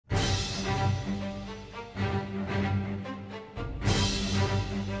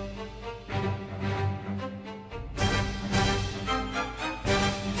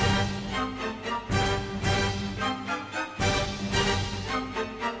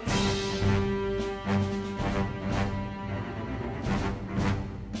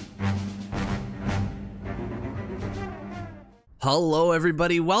Hello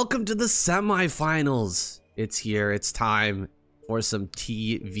everybody, welcome to the semifinals. It's here, it's time for some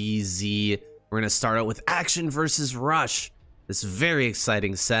TVZ. We're gonna start out with Action versus Rush. This very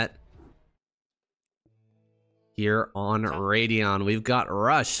exciting set. Here on Radeon, we've got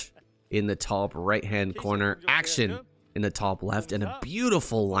Rush in the top right-hand corner, Action in the top left, and a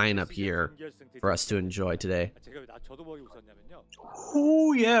beautiful lineup here for us to enjoy today.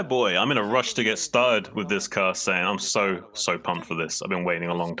 Oh yeah, boy! I'm in a rush to get started with this cast. Saying I'm so pumped for this. I've been waiting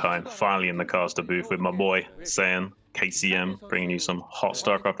a long time. Finally in the caster booth with my boy saying KCM, bringing you some hot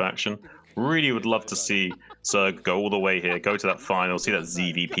Starcraft action. Really would love to see Zerg go all the way here, go to that final, see that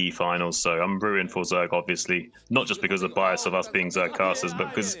ZVP finals. So I'm rooting for Zerg, obviously, not just because of the bias of us being Zerg casters, but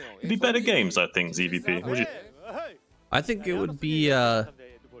because it'd be better games. I think ZVP. I think it would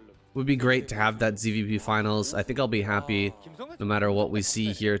be great to have that ZVP finals. I think I'll be happy no matter what we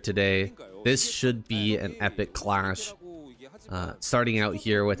see here today. This should be an epic clash. Starting out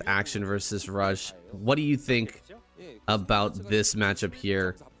here with Action versus Rush. What do you think about this matchup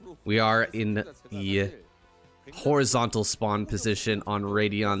here? We are in the horizontal spawn position on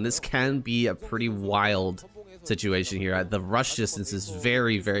Radeon. This can be a pretty wild situation here. The rush distance is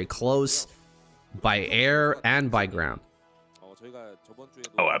very, very close by air and by ground.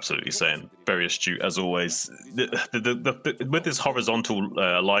 Oh, absolutely, saying very astute as always. With this horizontal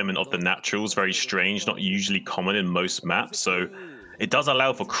alignment of the naturals, very strange, not usually common in most maps. So it does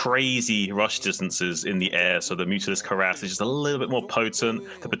allow for crazy rush distances in the air. So the Mutalisk Harass is just a little bit more potent.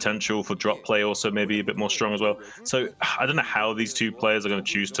 The potential for drop play also maybe a bit more strong as well. So I don't know how these two players are going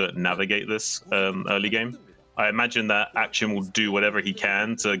to choose to navigate this early game. I imagine that Action will do whatever he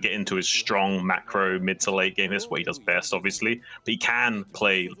can to get into his strong macro mid to late game. That's what he does best, obviously. But he can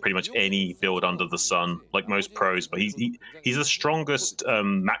play pretty much any build under the sun, like most pros. But he's the strongest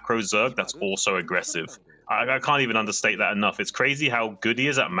macro Zerg that's also aggressive. I can't even understate that enough. It's crazy how good he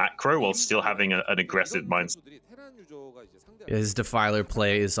is at macro while still having an aggressive mindset. His Defiler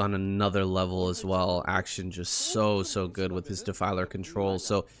play is on another level as well. Action just so good with his Defiler control.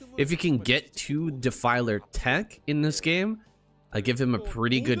 So if you can get to Defiler tech in this game, I give him a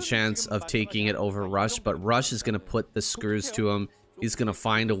pretty good chance of taking it over Rush. But Rush is going to put the screws to him. He's going to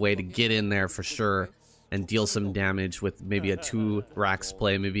find a way to get in there for sure and deal some damage with maybe a 2 Rax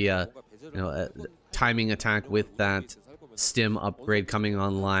play, maybe a timing attack with that stim upgrade coming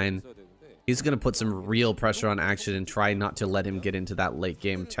online. He's going to put some real pressure on Action and try not to let him get into that late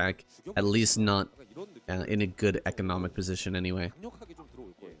game tech. At least not in a good economic position anyway.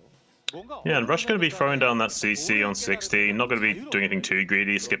 Yeah, and Rush going to be throwing down that CC on 16. Not going to be doing anything too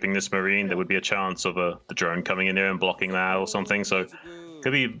greedy, skipping this Marine. There would be a chance of the drone coming in here and blocking that or something. So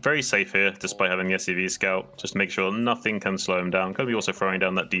could be very safe here, despite having the SCV scout. Just make sure nothing can slow him down. Could be also throwing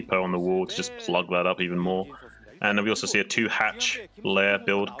down that depot on the wall to just plug that up even more. And then we also see a 2-hatch lair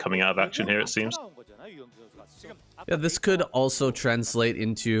build coming out of Action here, it seems. Yeah, this could also translate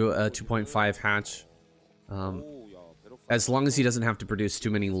into a 2.5 hatch. As long as he doesn't have to produce too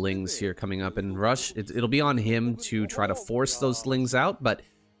many lings here coming up. And Rush, it'll be on him to try to force those lings out, but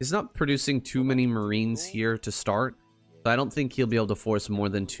he's not producing too many Marines here to start. So I don't think he'll be able to force more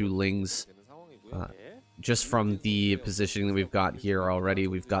than 2 lings. Just from the positioning that we've got here already.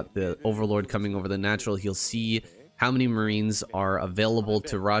 We've got the Overlord coming over the natural. He'll see how many Marines are available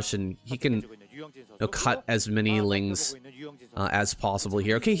to Rush, and he can cut as many lings as possible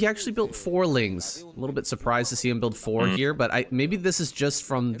here. Okay, he actually built 4 lings. A little bit surprised to see him build 4 here, but maybe this is just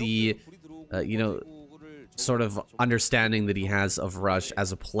from the, sort of understanding that he has of Rush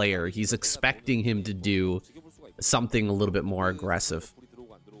as a player. He's expecting him to do something a little bit more aggressive.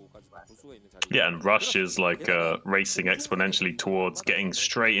 Yeah, and Rush is like racing exponentially towards getting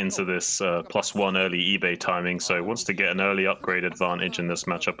straight into this +1 early eBay timing. So he wants to get an early upgrade advantage in this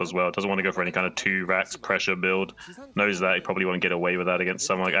matchup as well. Doesn't want to go for any kind of 2 Rax pressure build. Knows that he probably won't get away with that against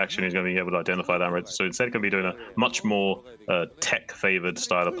someone like Action. He's going to be able to identify that. So instead, he's going to be doing a much more tech-favored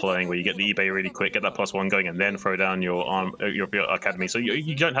style of playing, where you get the eBay really quick, get that +1 going, and then throw down your academy. So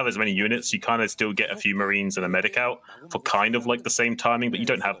you don't have as many units. You kind of still get a few Marines and a medic out for kind of like the same timing, but you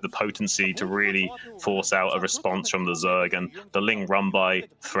don't have the potency to really force out a response from the Zerg. And the Ling run-by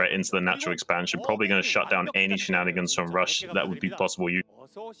threat into the natural expansion probably going to shut down any shenanigans from Rush that would be possible.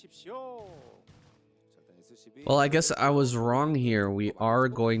 Well, I guess I was wrong here. We are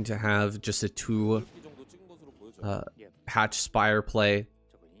going to have just a 2 hatch Spire play.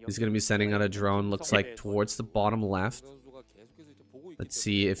 He's going to be sending out a drone, looks like towards the bottom left. Let's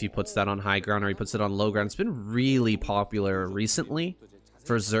see if he puts that on high ground or he puts it on low ground. It's been really popular recently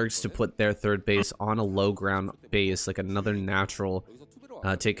for Zergs to put their third base on a low ground base, like another natural,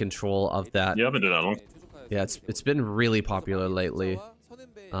 take control of that. Yeah, I've been doing that long. Yeah, it's been really popular lately.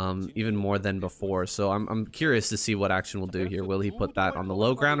 Even more than before. So I'm curious to see what Action will do here. Will he put that on the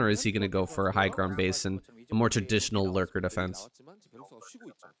low ground, or is he going to go for a high ground base and a more traditional lurker defense?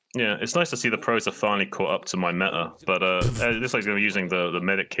 Yeah, it's nice to see the pros have finally caught up to my meta, but it looks like he's going to be using the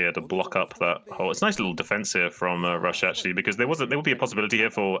medic here to block up that hole. It's a nice little defense here from Rush, actually, because there would be a possibility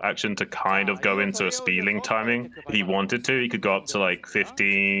here for Action to kind of go into a speedling timing if he wanted to. He could go up to like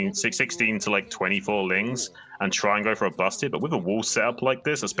 16 to like 24 lings and try and go for a bust hit, but with a wall set up like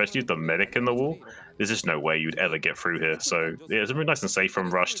this, especially with the medic in the wall, there's just no way you'd ever get through here. So yeah, it's really nice and safe from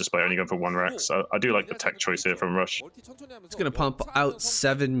Rush despite only going for 1 Rex. I do like the tech choice here from Rush. He's going to pump out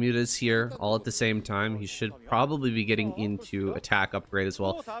 7 mutas here all at the same time. He should probably be getting into attack upgrade as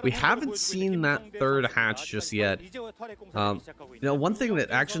well. We haven't seen that 3rd hatch just yet. You know, one thing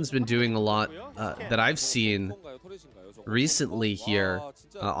that Action's been doing a lot that I've seen recently here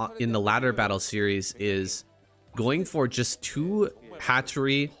in the ladder battle series is going for just 2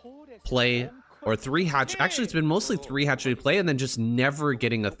 hatchery play or 3 hatch. Actually, it's been mostly 3 hatchery play and then just never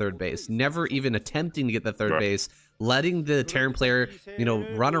getting a 3rd base, never even attempting to get the 3rd base, letting the Terran player, you know,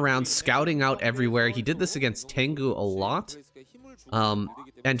 run around, scouting out everywhere. He did this against Tengu a lot.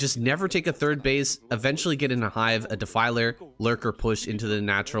 And just never take a 3rd base, eventually get in a hive, a defiler, lurker push into the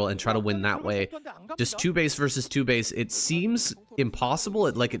natural, and try to win that way. Just 2 base versus 2 base. It seems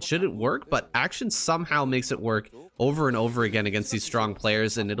impossible, like it shouldn't work, but Action somehow makes it work over and over again against these strong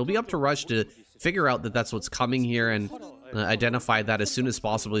players, and it'll be up to Rush to figure out that that's what's coming here and identify that as soon as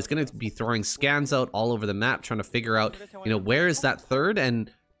possible. He's going to be throwing scans out all over the map, trying to figure out, you know, where is that 3rd, and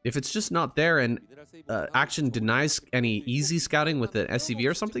if it's just not there and Action denies any easy scouting with an SCV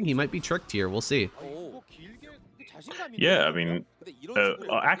or something, he might be tricked here. We'll see. Yeah, I mean,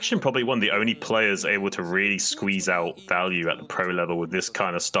 Action probably one of the only players able to really squeeze out value at the pro level with this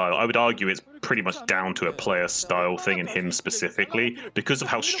kind of style. I would argue it's pretty much down to a player style thing and him specifically because of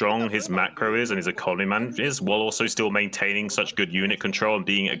how strong his macro is and his economy man is, while also still maintaining such good unit control and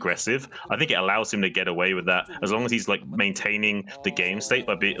being aggressive. I think it allows him to get away with that as long as he's like maintaining the game state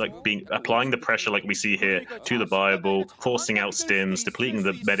by applying the pressure like we see here to the Bible, forcing out stims, depleting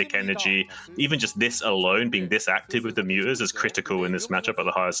the medic energy. Even just this alone, being this active with the mutas, is critical in this matchup at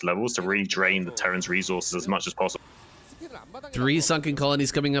the highest levels to really drain the Terran's resources as much as possible. 3 sunken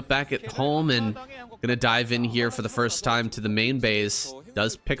colonies coming up back at home, and gonna dive in here for the first time to the main base.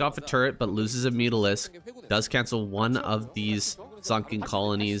 Does pick off a turret, but loses a Mutalisk. Does cancel one of these sunken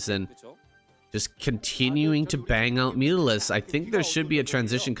colonies, and just continuing to bang out Mutalisks. I think there should be a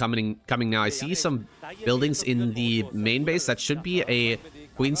transition coming now. I see some buildings in the main base. That should be a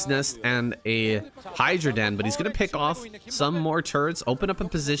Queen's Nest and a Hydra Den, but he's going to pick off some more turrets, open up a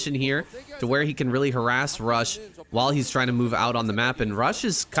position here to where he can really harass Rush while he's trying to move out on the map. And Rush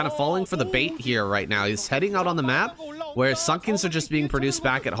is kind of falling for the bait here right now. He's heading out on the map where Sunkens are just being produced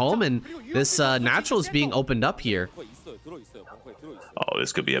back at home, and this natural is being opened up here. Oh,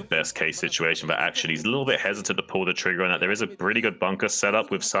 this could be a best case situation, but actually he's a little bit hesitant to pull the trigger on that. There is a pretty good bunker set up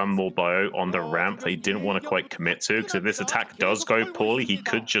with some more bio on the ramp that he didn't want to quite commit to, because if this attack does go poorly, he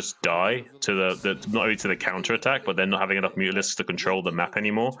could just die to not only to the counter attack, but then not having enough Mutalisks to control the map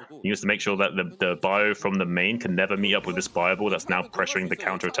anymore. He needs to make sure that the bio from the main can never meet up with this Bible that's now pressuring the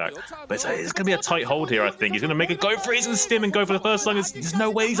counter attack. But it's going to be a tight hold here, I think. He's going to make it go for it, he's going to stim and go for the first lung. There's no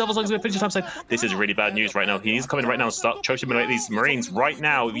way these other lungs are going to finish the time. So this is really bad news right now. He's coming right now and start choking these Marines right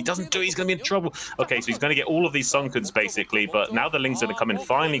now. If he doesn't do it, he's going to be in trouble. Okay, so he's going to get all of these Sunkens basically, but now the Ling's going to come in,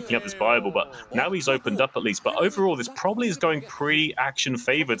 finally clean up this Bible, but now he's opened up at least. But overall, this probably is going pretty action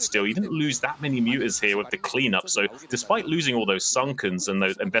favored still. You didn't lose that many mutas here with the cleanup, so despite losing all those Sunkens and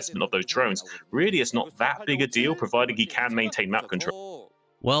those investment of those drones, really it's not that big a deal, providing he can maintain map control.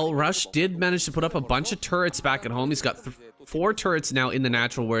 Well, Rush did manage to put up a bunch of turrets back at home. He's got 4 turrets now in the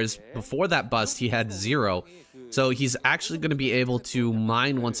natural, whereas before that bust, he had 0. So he's actually going to be able to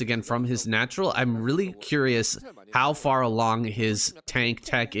mine once again from his natural. I'm really curious how far along his tank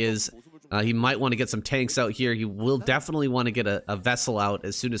tech is. He might want to get some tanks out here. He will definitely want to get a vessel out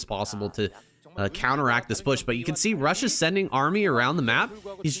as soon as possible to counteract this push. But you can see Rush is sending army around the map.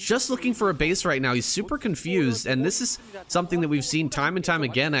 He's just looking for a base right now. He's super confused, and this is something that we've seen time and time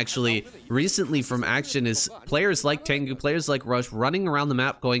again actually recently from Action, is players like Tengu, players like Rush running around the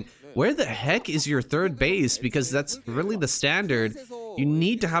map going, where the heck is your 3rd base? Because that's really the standard. You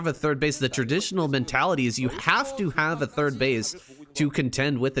need to have a 3rd base. The traditional mentality is you have to have a 3rd base to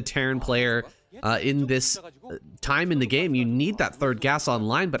contend with the Terran player in this time in the game. You need that 3rd gas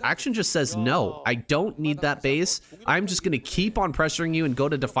online, but Action just says, no, I don't need that base. I'm just going to keep on pressuring you and go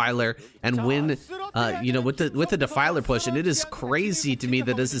to Defiler and win you know, with the Defiler push, and it is crazy to me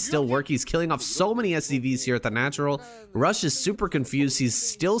that this is still working. He's killing off so many SCVs here at the natural. Rush is super confused. He's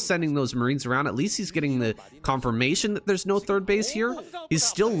still sending those Marines around. At least he's getting the confirmation that there's no third base here. He's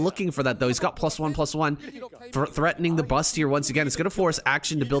still looking for that, though. He's got +1/+1, threatening the bust here once again. It's going to force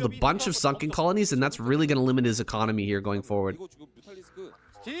action to build a bunch of sunken colonies, and that's really going to limit his economy here going forward.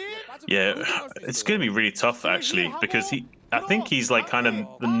 Yeah, it's going to be really tough, actually, because I think he's like kind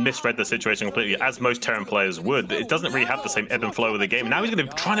of misread the situation completely, as most Terran players would. It doesn't really have the same ebb and flow of the game. Now he's going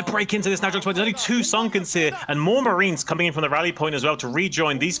to try to break into this natural expansion. There's only 2 Sunkens here, and more Marines coming in from the rally point as well to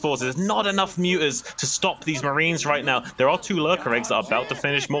rejoin these forces. There's not enough Mutas to stop these Marines right now. There are 2 Lurker eggs that are about to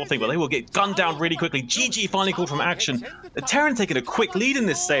finish Morphing, but they will get gunned down really quickly. GG finally called from action. The Terran taking a quick lead in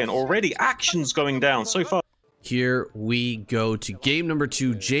this, Saiyan. Already action's going down so far. Here we go to game number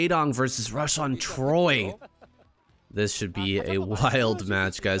 2, Jaedong versus Rush on Troy. This should be a wild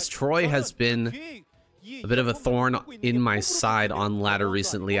match, guys. Troy has been a bit of a thorn in my side on ladder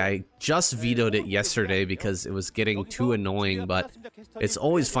recently. I just vetoed it yesterday because it was getting too annoying, but it's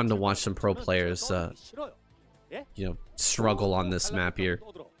always fun to watch some pro players, you know, struggle on this map here.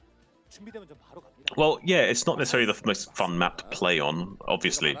 Well, yeah, it's not necessarily the most fun map to play on,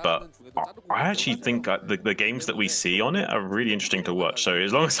 obviously, but I actually think the games that we see on it are really interesting to watch. So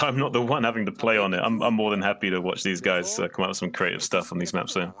as long as I'm not the one having to play on it, I'm more than happy to watch these guys come up with some creative stuff on these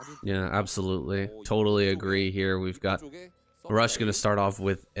maps. So. Yeah, absolutely. Totally agree here. We've got Rush going to start off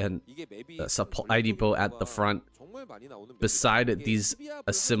with a supply depot at the front. Beside it, these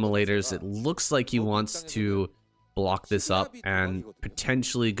assimilators, it looks like he wants to block this up and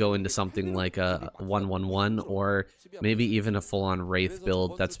potentially go into something like a 1-1-1 or maybe even a full-on Wraith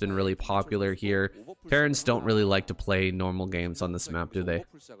build. That's been really popular here. Terrans don't really like to play normal games on this map, do they?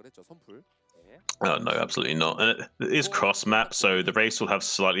 No, absolutely not. And it is cross map, so the race will have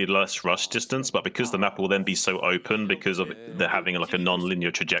slightly less rush distance, but because the map will then be so open because of the having like a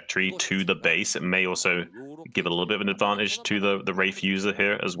non-linear trajectory to the base, it may also give a little bit of an advantage to the Wraith user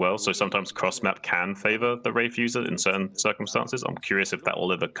here as well. So sometimes cross map can favor the Wraith user in certain circumstances. I'm curious if that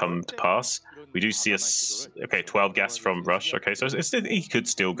will ever come to pass. We do see okay, 12 gas from Rush. Okay, so he could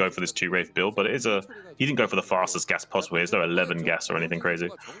still go for this 2 Wraith build, but it is he didn't go for the fastest gas possible. There's no 11 gas or anything crazy.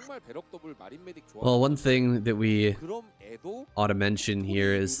 Well, one thing that we ought to mention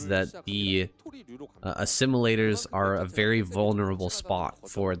here is that the assimilators are a very vulnerable spot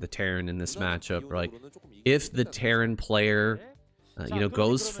for the Terran in this matchup. Like, if the Terran player, you know,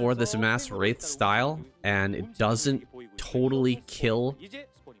 goes for this mass Wraith style and it doesn't totally kill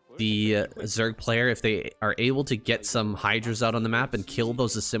the Zerg player, if they are able to get some Hydras out on the map and kill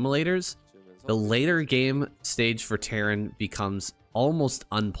those assimilators, the later game stage for Terran becomes almost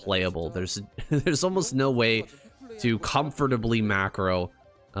unplayable. There's almost no way to comfortably macro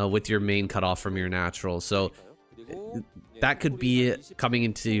with your main cutoff from your natural. So that could be coming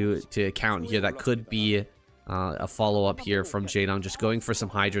into account here. That could be a follow-up here from Jaedong, just going for some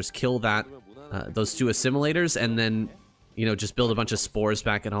Hydras, kill that those 2 assimilators, and then, you know, just build a bunch of spores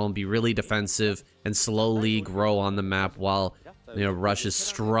back at home, be really defensive, and slowly grow on the map while, you know, Rush is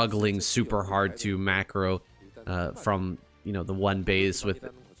struggling super hard to macro from, you know, the 1 base with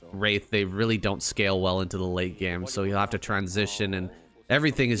Wraith. They really don't scale well into the late game, so you'll have to transition, and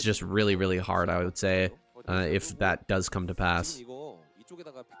everything is just really, really hard, I would say, if that does come to pass.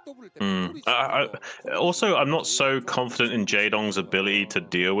 Also, I'm not so confident in Jaedong's ability to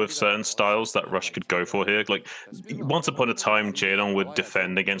deal with certain styles that Rush could go for here. Like, once upon a time, Jaedong would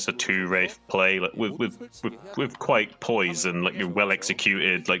defend against a 2 Wraith play, like with quite poise and like well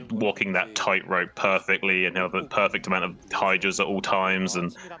executed, like walking that tightrope perfectly and have a perfect amount of Hydras at all times,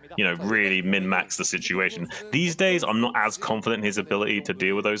 and, you know, really min-max the situation. These days, I'm not as confident in his ability to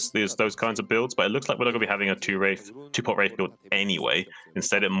deal with those kinds of builds, but it looks like we're not going to be having a 2-pot Wraith build anyway.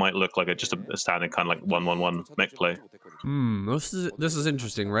 Instead, it might look like just a standard kind of like 1-1-1 mech play. This is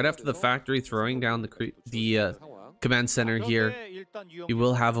interesting. Right after the factory throwing down the command center here, he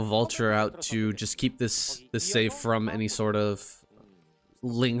will have a vulture out to just keep this safe from any sort of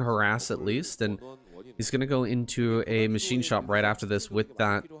Ling harass at least, and he's gonna go into a machine shop right after this with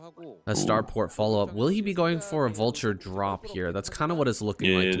that starport follow-up. Will he be going for a vulture drop here? That's kind of what it's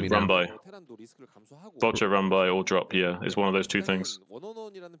looking like to me run now. By. Vulture run by or drop, yeah, is one of those 2 things.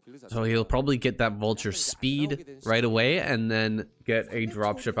 So he'll probably get that vulture speed right away and then get a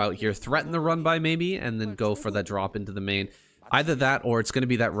dropship out here, threaten the run by maybe, and then go for that drop into the main. Either that, or it's going to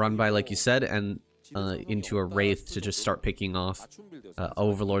be that run by like you said, and into a Wraith to just start picking off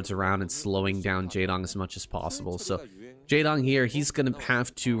overlords around and slowing down Jaedong as much as possible. So Jaedong here, he's going to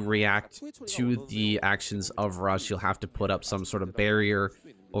have to react to the actions of Rush. He'll have to put up some sort of barrier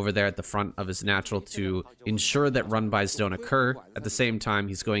over there at the front of his natural to ensure that run-bys don't occur. At the same time,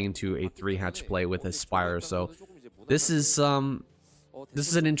 he's going into a 3-hatch play with his Spire. So this is an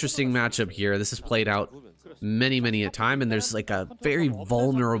interesting matchup here. This has played out many a time, and there's like a very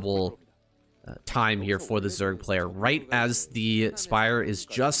vulnerable time here for the Zerg player. Right as the Spire is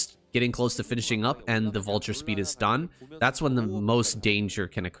just getting close to finishing up and the Vulture speed is done, that's when the most danger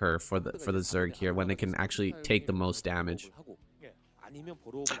can occur for the Zerg here, when they can actually take the most damage.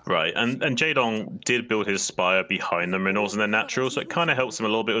 Right, and Jaedong did build his Spire behind the minerals in the natural, so it kind of helps him a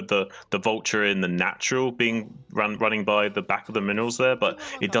little bit with the Vulture in the natural being running by the back of the minerals there, but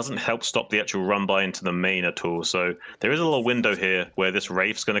it doesn't help stop the actual run by into the main at all. So there is a little window here where this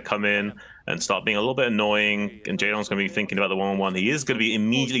Wraith's going to come in and start being a little bit annoying, and Jaedong's going to be thinking about the 1-on-1. He is going to be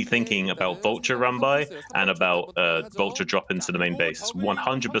immediately thinking about Vulture run by and about Vulture drop into the main base. It's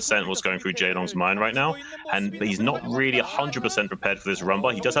 100% what's going through Jaedong's mind right now, and he's not really 100% prepared for this run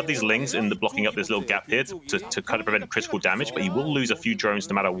by. He does have these lings in the blocking up this little gap here to kind of prevent critical damage, but he will lose a few drones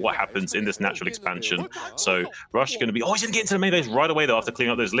no matter what happens in this natural expansion. So Rush is going to be, he's going to get into the main base right away though after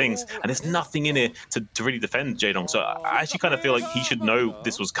cleaning up those lings, and there's nothing in it to really defend Jaedong. So I actually kind of feel like he should know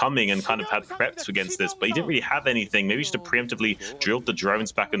this was coming and kind of had prepped against this, but he didn't really have anything. Maybe he should have preemptively drilled the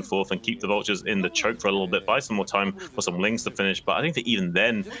drones back and forth and keep the Vultures in the choke for a little bit, buy some more time for some lings to finish. But I think that even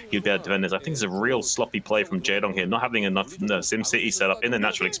then he'd be able to defend this. I think it's a real sloppy play from Jaedong here, not having enough Sim City set up in the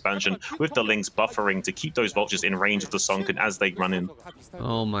natural expansion with the lings buffering to keep those Vultures in range of the Sunken as they run in.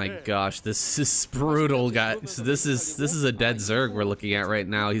 Oh my gosh, this is brutal, guys. This is a dead Zerg we're looking at right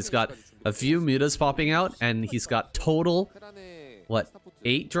now. He's got a few mutas popping out, and he's got total, what,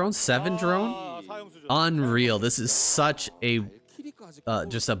 8 drones? 7 drone? Unreal. This is such a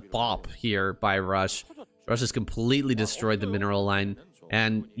just a bop here by Rush. Rush has completely destroyed the mineral line.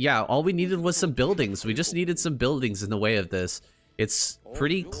 And yeah, all we needed was some buildings. We just needed some buildings in the way of this. It's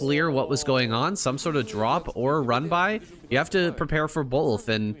pretty clear what was going on. Some sort of drop or run by. You have to prepare for both.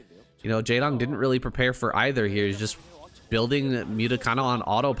 And, you know, Jaedong didn't really prepare for either here. He's just building Muta kind of on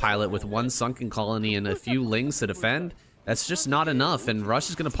autopilot with one sunken colony and a few lings to defend. That's just not enough, and Rush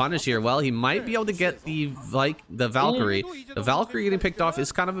is going to punish here. Well, he might be able to get the Valkyrie. The Valkyrie getting picked off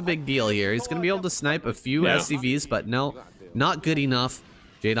is kind of a big deal here. He's going to be able to snipe a few SCVs, but no, not good enough.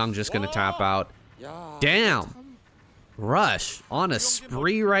 Jaedong just going to tap out. Damn! Rush on a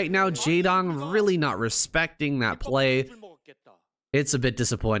spree right now. Jaedong really not respecting that play. It's a bit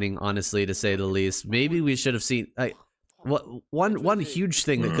disappointing, honestly, to say the least. Maybe we should have seen... one huge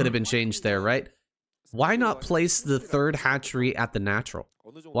thing that could have been changed there, right? Why not place the 3rd hatchery at the natural?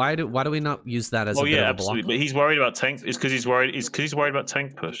 Why do we not use that as a bit of a block? Absolutely. But he's worried about tank. It's because he's worried. It's because he's worried about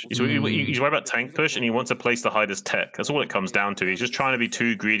tank push. He's worried about tank push, and he wants a place to hide his tech. That's all it comes down to. He's just trying to be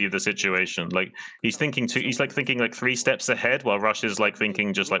too greedy of the situation. Like he's thinking like 3 steps ahead, while Rush is like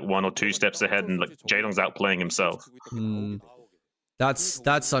thinking just like 1 or 2 steps ahead, and like Jaedong's outplaying himself.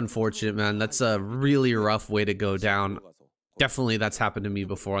 That's unfortunate, man. That's a really rough way to go down. Definitely, that's happened to me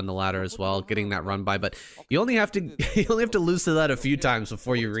before on the ladder as well, getting that run by. But you only have to lose to that a few times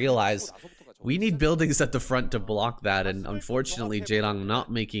before you realize we need buildings at the front to block that. And unfortunately, Jaedong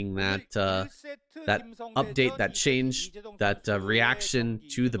not making that that update, that change, that reaction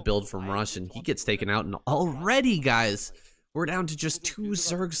to the build from Rush, and he gets taken out. And already, guys, we're down to just 2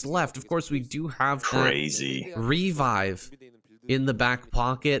 Zergs left. Of course, we do have that revive in the back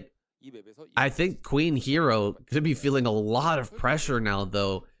pocket. I think Queen Hero could be feeling a lot of pressure now,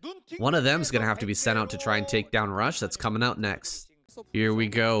 though. One of them's going to have to be sent out to try and take down Rush. That's coming out next. Here we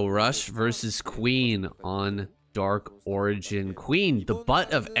go. Rush versus Queen on Dark Origin. Queen, the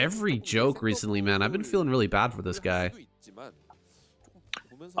butt of every joke recently, man. I've been feeling really bad for this guy.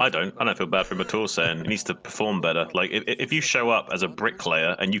 I don't feel bad for him at all, saying he needs to perform better. Like, if you show up as a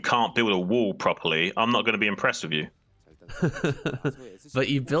bricklayer and you can't build a wall properly, I'm not going to be impressed with you. But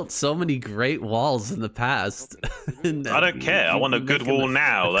you built so many great walls in the past. I don't care. I want a good wall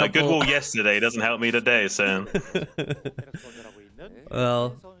now. Like, a good wall yesterday doesn't help me today, Sam.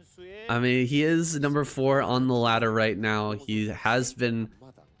 Well, I mean, he is number 4 on the ladder right now. He has been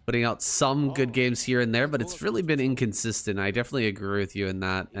putting out some good games here and there, but it's really been inconsistent. I definitely agree with you in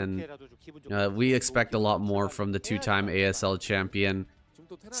that. And we expect a lot more from the 2-time ASL champion.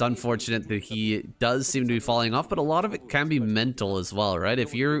 It's unfortunate that he does seem to be falling off, but a lot of it can be mental as well, right?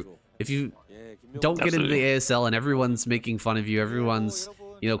 If you don't get into the ASL and everyone's making fun of you, everyone's,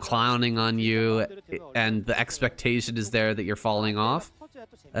 you know, clowning on you, and the expectation is there that you're falling off,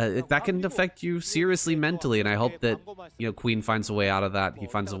 that can affect you seriously mentally. And I hope that, you know, Queen finds a way out of that. He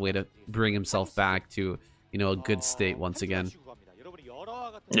finds a way to bring himself back to, you know, a good state once again.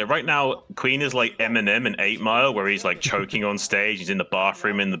 Yeah, right now, Queen is like Eminem in 8 Mile, where he's like choking on stage. He's in the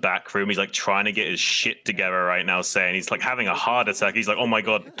bathroom, in the back room. He's like trying to get his shit together right now, saying he's like having a heart attack. He's like, oh my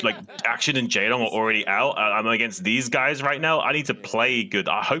God, like Action and Jaedong are already out. I'm against these guys right now. I need to play good.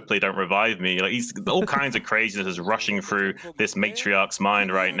 I hope they don't revive me. Like, he's all kinds of craziness is rushing through this matriarch's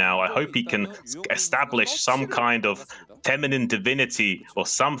mind right now. I hope he can establish some kind of feminine divinity or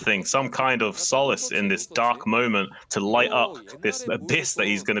something, some kind of solace in this dark moment to light up this abyss that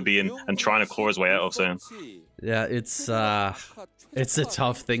he's going to be in and trying to claw his way out of. Saying, yeah, it's a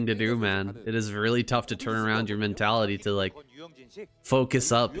tough thing to do, man. It is really tough to turn around your mentality to like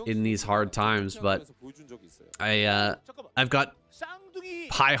focus up in these hard times. But I've got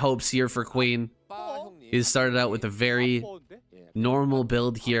high hopes here for Queen. He started out with a very normal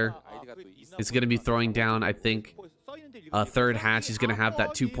build here. He's going to be throwing down, I think, a third hatch. He's going to have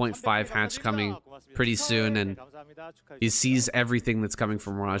that 2.5 hatch coming pretty soon, and he sees everything that's coming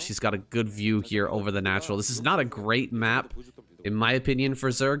from Rush. He's got a good view here over the natural. This is not a great map, in my opinion, for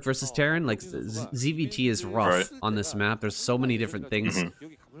Zerg versus Terran. Like, ZVT is rough on this map. There's so many different things,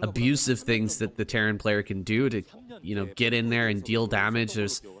 abusive things that the Terran player can do to, you know, get in there and deal damage.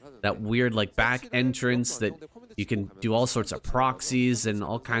 There's that weird, like, back entrance that you can do all sorts of proxies and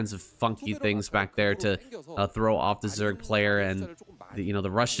all kinds of funky things back there to throw off the Zerg player. And, you know,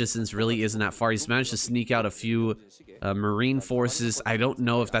 the rush distance really isn't that far. He's managed to sneak out a few Marine forces. I don't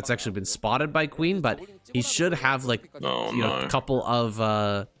know if that's actually been spotted by Queen, but he should have, like, a couple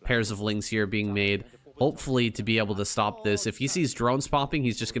of pairs of lings here being made, hopefully to be able to stop this. If he sees drones popping,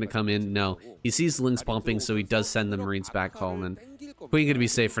 he's just going to come in. No, he sees lings popping, so he does send the Marines back home. And Queen going to be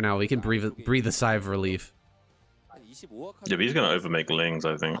safe for now. We can breathe a sigh of relief. Yeah, but he's going to overmake lings,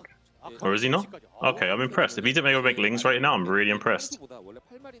 I think. Or is he not? Okay, I'm impressed. If he didn't overmake lings right now, I'm really impressed.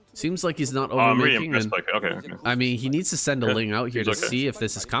 Seems like he's not overmaking. I'm really impressed. Okay. I mean, he needs to send a ling out here to see if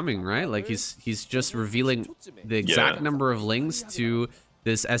this is coming, right? Like, he's just revealing the exact number of lings to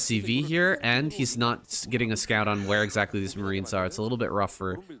this SCV here, and he's not getting a scout on where exactly these Marines are. It's a little bit rough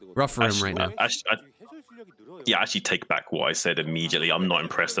for him right now. Yeah, actually take back what I said immediately. I'm not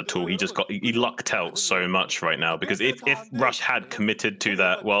impressed at all. He lucked out so much right now, because if Rush had committed to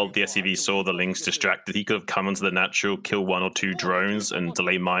that, well, the SCV saw the links distracted, he could have come into the natural, kill 1 or 2 drones and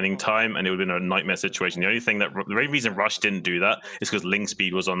delay mining time, and it would have been a nightmare situation. The only reason Rush didn't do that is because link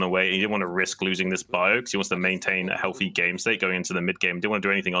speed was on the way. He didn't want to risk losing this bio because he wants to maintain a healthy game state going into the mid game. He didn't want to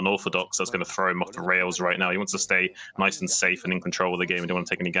do anything unorthodox that's going to throw him off the rails right now. He wants to stay nice and safe and in control of the game. He didn't want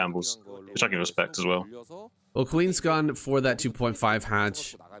to take any gambles, which I can respect as well. Well, Queen's gone for that 2.5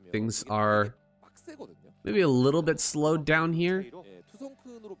 hatch. Things are maybe a little bit slowed down here,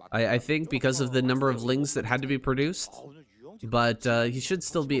 I think, because of the number of lings that had to be produced. But he should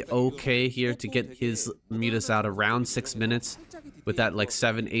still be okay here to get his mutas out around 6 minutes with that like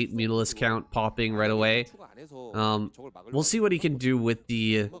 7-8 mutalist count popping right away. We'll see what he can do with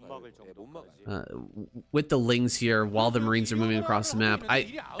the lings here while the Marines are moving across the map.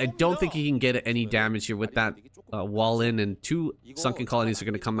 I don't think he can get any damage here with that wall in, and 2 sunken colonies are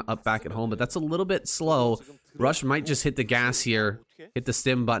going to come up back at home, but that's a little bit slow. Rush might just hit the gas here, hit the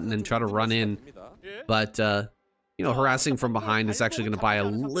stim button and try to run in, but you know, harassing from behind is actually going to buy a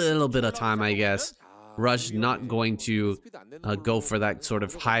little bit of time, I guess. Rush not going to go for that sort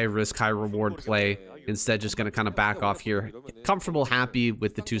of high risk, high reward play. Instead, just going to kind of back off here. Comfortable, happy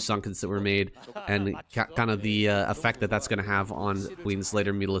with the 2 sunkens that were made, and kind of the effect that that's going to have on Queen's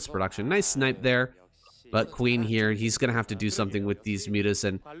later mutalist production. Nice snipe there, but Queen here, he's going to have to do something with these mutas,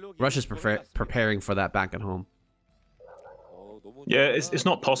 and Rush is preparing for that back at home. Yeah, it's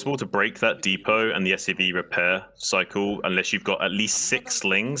not possible to break that depot and the SCV repair cycle unless you've got at least 6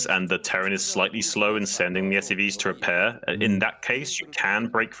 slings and the Terran is slightly slow in sending the SCVs to repair. In that case, you can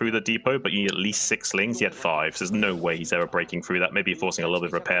break through the depot, but you need at least 6 slings. He had 5, so there's no way he's ever breaking through that. Maybe forcing a little bit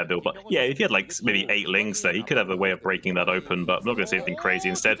of repair build, but yeah, if he had like maybe 8 lings there, he could have a way of breaking that open, but I'm not going to say anything crazy.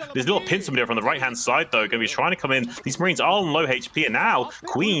 Instead, there's a little pincer there from the right-hand side, though, going to be trying to come in. These Marines are on low HP, and now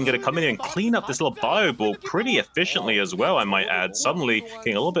Queen going to come in and clean up this little bio ball pretty efficiently as well, I might add. Suddenly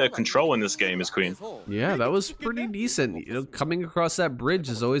getting a little bit of control in this game is Queen. Yeah, that was pretty decent. You know, coming across that bridge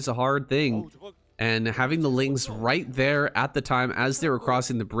is always a hard thing, and having the lings right there at the time as they were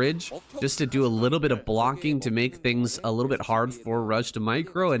crossing the bridge, just to do a little bit of blocking to make things a little bit hard for Rush to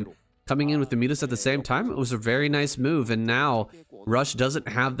micro, and coming in with the mutas at the same time, it was a very nice move. And now Rush doesn't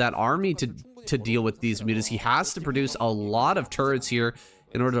have that army to deal with these mutas. He has to produce a lot of turrets here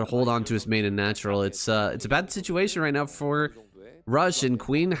in order to hold on to his main and natural. It's a bad situation right now for Rush, and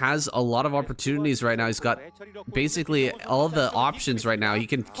Queen has a lot of opportunities right now. He's got basically all the options right now. He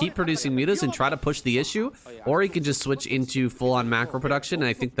can keep producing mutas and try to push the issue, or he can just switch into full-on macro production, and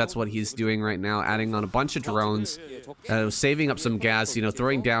I think that's what he's doing right now, adding on a bunch of drones, saving up some gas, you know,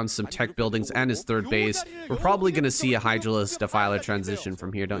 throwing down some tech buildings and his third base. We're probably going to see a Hydralisk Defiler transition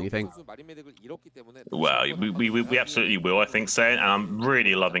from here, don't you think? Well, we absolutely will, I think, Sayan, and I'm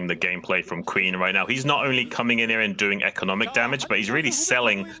really loving the gameplay from Queen right now. He's not only coming in here and doing economic damage, but he's really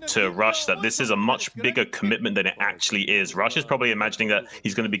selling to Rush that this is a much bigger commitment than it actually is. Rush is probably imagining that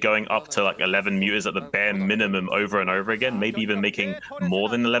he's going to be going up to like 11 mutas at the bare minimum over and over again, maybe even making more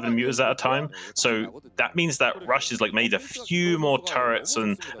than 11 mutas at a time. So that means that Rush has like made a few more turrets,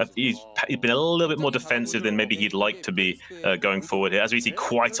 and he's been a little bit more defensive than maybe he'd like to be going forward here. As we see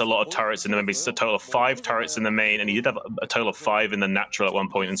quite a lot of turrets in the main, it's a total of 5 turrets in the main, and he did have a total of 5 in the natural at one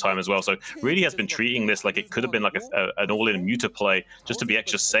point in time as well. So really has been treating this like it could have been like an all-in muta play just to be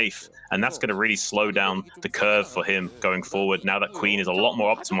extra safe, and that's going to really slow down the curve for him going forward now that Queen is a lot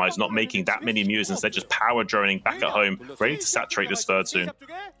more optimized, not making that many mutas, instead just power droning back at home, ready to saturate this third soon.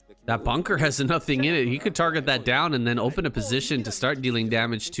 That bunker has nothing in it. He could target that down and then open a position to start dealing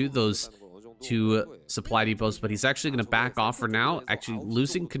damage to those 2 supply depots, but he's actually going to back off for now, actually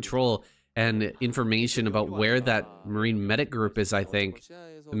losing control and information about where that Marine medic group is. I think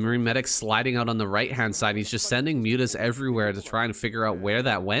the Marine medic sliding out on the right-hand side. He's just sending mutas everywhere to try and figure out where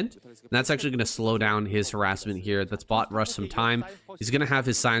that went. And that's actually going to slow down his harassment here. That's bought Rush some time. He's going to have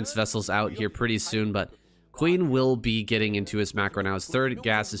his science vessels out here pretty soon, but Queen will be getting into his macro now. His third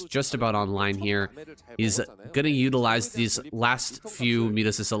gas is just about online here. He's going to utilize these last few mutas.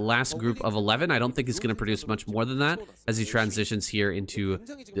 This is the last group of 11. I don't think he's going to produce much more than that as he transitions here into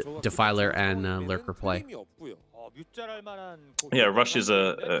Defiler and Lurker play. Yeah, Rush is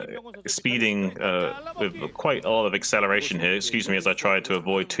speeding with quite a lot of acceleration here. Excuse me as I try to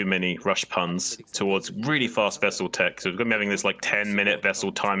avoid too many Rush puns towards really fast vessel tech. So we're going to be having this like 10-minute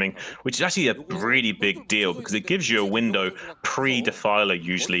vessel timing, which is actually a really big deal because it gives you a window pre-Defiler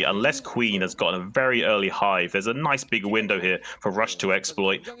usually, unless Queen has gotten a very early hive. There's a nice big window here for Rush to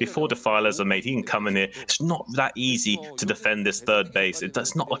exploit before Defilers are made. He can come in here. It's not that easy to defend this third base.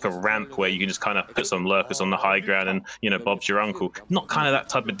 It's not like a ramp where you can just kind of put some lurkers on the high ground and, you know, Bob's your uncle. Not kind of that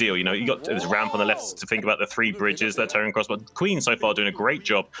type of deal. You know, you got this ramp on the left to think about the 3 bridges that Terran cross, but Queen so far doing a great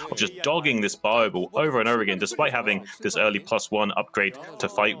job of just dogging this bio over and over again, despite having this early +1 upgrade to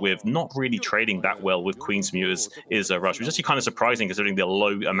fight with. Not really trading that well with Queen's mutas is a Rush, which is actually kind of surprising considering the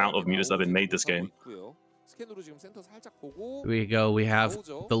low amount of mutas that have been made this game. Here we go. We have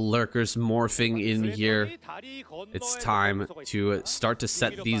the lurkers morphing in here. It's time to start to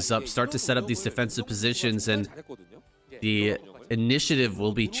set these up, start to set up these defensive positions, and the initiative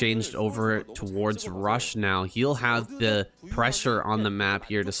will be changed over towards Rush now. He'll have the pressure on the map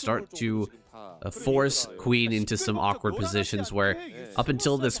here to start to force Queen into some awkward positions where up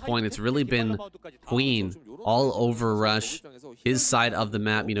until this point it's really been Queen all over Rush, his side of the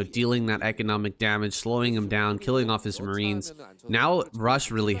map, you know, dealing that economic damage, slowing him down, killing off his Marines. Now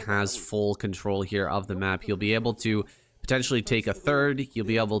Rush really has full control here of the map. He'll be able to potentially take a third. He'll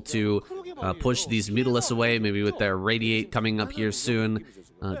be able to push these Mutalisks away, maybe with their Radiate coming up here soon,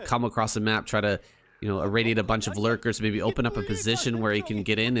 come across the map, try to, you know, irradiate a bunch of lurkers, maybe open up a position where he can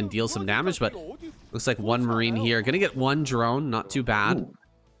get in and deal some damage. But looks like 1 Marine here. Gonna get 1 drone, not too bad.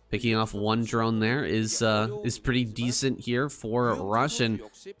 Picking off 1 drone there is pretty decent here for Rush, and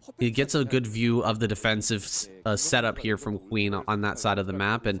he gets a good view of the defensive setup here from Queen on that side of the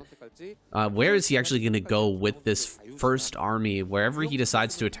map. And where is he actually going to go with this first army? Wherever he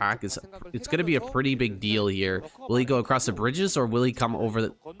decides to attack, it's going to be a pretty big deal here. Will he go across the bridges, or will he come over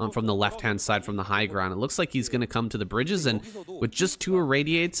from the left-hand side from the high ground? It looks like he's going to come to the bridges, and with just 2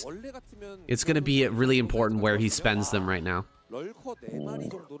 irradiates, it's going to be really important where he spends them right now.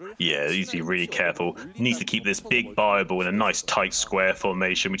 Yeah, he needs to be really careful. He needs to keep this big bio in a nice tight square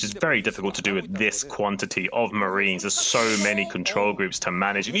formation, which is very difficult to do with this quantity of Marines. There's so many control groups to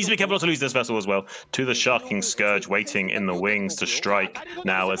manage. He needs to be careful not to lose this vessel as well. To the Sharking Scourge waiting in the wings to strike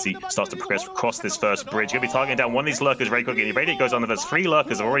now as he starts to progress across this first bridge. Going to be targeting down one of these lurkers very quickly. The radiate goes on. There's 3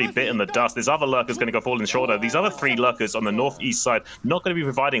 lurkers have already bitten the dust. This other lurker is going to go falling shorter. These other 3 lurkers on the northeast side not going to be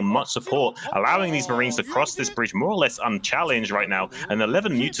providing much support, allowing these Marines to cross this bridge more or less unchallenged right now. And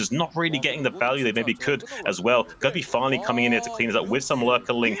 11 mutas not really getting the value they maybe could as well. Going to be finally coming in here to clean it up with some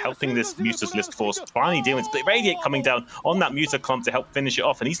lurkerling, helping this mutas list force. Finally dealing with radiate coming down on that muta clump to help finish it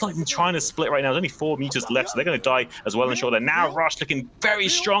off. And he's not even trying to split right now. There's only 4 mutas left, so they're going to die as well and shorter. Now Rush looking very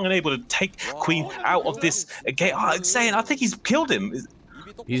strong and able to take Queen out of this game. I'm saying, I think he's killed him.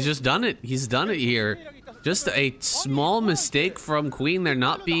 He's just done it. He's done it here. Just a small mistake from Queen. They're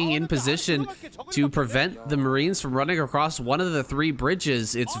not being in position to prevent the Marines from running across one of the 3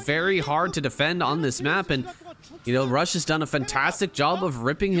 bridges. It's very hard to defend on this map, and you know, Rush has done a fantastic job of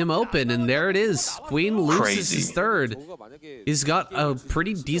ripping him open, and there it is. Queen loses his third. He's got a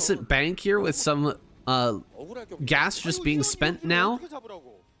pretty decent bank here with some gas just being spent now.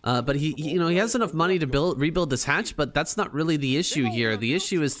 But he you know, he has enough money to rebuild this hatch, but that's not really the issue here. The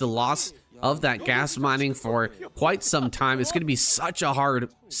issue is the loss of that gas mining for quite some time. It's going to be such a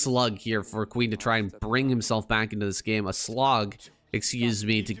hard slug here for Queen to try and bring himself back into this game. A slog, excuse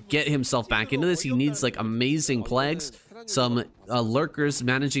me, to get himself back into this. He needs like amazing plagues, some lurkers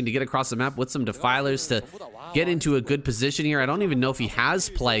managing to get across the map with some defilers to get into a good position here. I don't even know if he has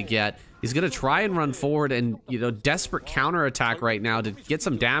plague yet. He's going to try and run forward and, you know, desperate counterattack right now to get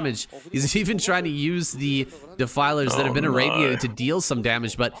some damage. He's even trying to use the defilers that have been irradiated to deal some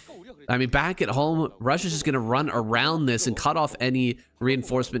damage, but I mean, back at home, Rush is just going to run around this and cut off any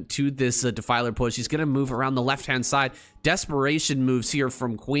reinforcement to this defiler push. He's going to move around the left-hand side. Desperation moves here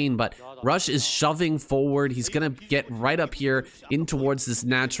from Queen, but Rush is shoving forward. He's going to get right up here in towards this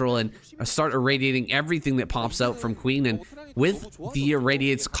natural and start irradiating everything that pops out from Queen. And with the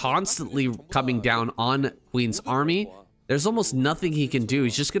irradiates constantly coming down on Queen's army, there's almost nothing he can do.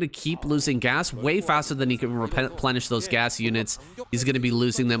 He's just going to keep losing gas way faster than he can replenish those gas units. He's going to be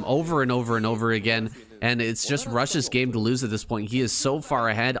losing them over and over and over again. And it's just Rush's game to lose at this point. He is so far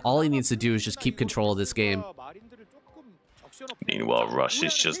ahead. All he needs to do is just keep control of this game. Meanwhile, Rush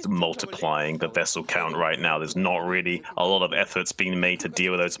is just multiplying the vessel count right now. There's not really a lot of efforts being made to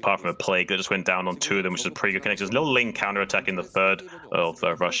deal with those, apart from a plague that just went down on 2 of them, which is a pretty good connection. There's a little Ling counterattack in the third of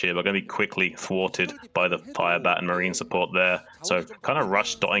Rush here, but going to be quickly thwarted by the Firebat and Marine support there. So kind of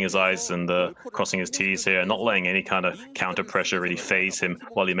Rush dotting his I's and crossing his T's here, not letting any kind of counter pressure really phase him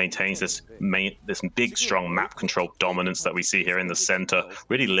while he maintains this big, strong map control dominance that we see here in the center,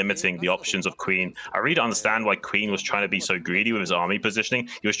 really limiting the options of Queen. I really don't understand why Queen was trying to be so greedy with his army positioning.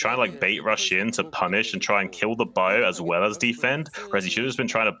 He was trying to like bait Rush in to punish and try and kill the bio as well as defend, whereas he should have just been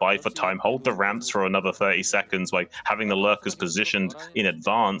trying to buy for time, hold the ramps for another 30 seconds by having the lurkers positioned in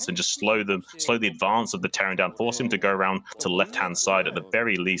advance and just slow the advance of the Terran down, force him to go around to left-hand side at the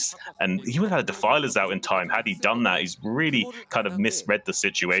very least. And he would have had defilers out in time had he done that. He's really kind of misread the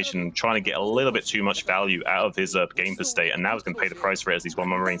situation, trying to get a little bit too much value out of his game per state, and now he's going to pay the price for it as these 1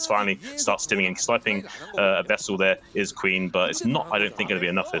 Marines finally start stimming and sniping a vessel. There is Queen, but it's not, I don't think, going to be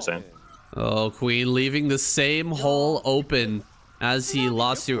enough this end. Oh, Queen leaving the same hole open as he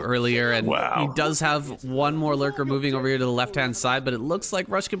lost to earlier, and he does have 1 more lurker moving over here to the left-hand side, but it looks like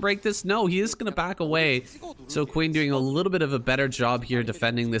Rush can break this. No, he is going to back away. So Queen doing a little bit of a better job here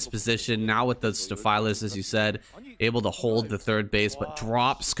defending this position. Now with those defilers, as you said, able to hold the 3rd base, but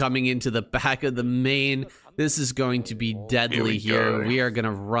drops coming into the back of the main. This is going to be deadly here. We are going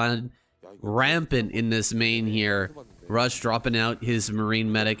to run rampant in this main here. Rush dropping out his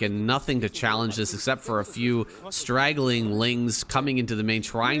Marine medic and nothing to challenge this except for a few straggling Lings coming into the main,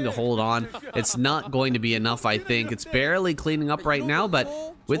 trying to hold on. It's not going to be enough, I think. It's barely cleaning up right now, but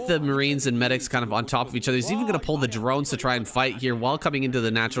with the Marines and medics kind of on top of each other, he's even going to pull the drones to try and fight here while coming into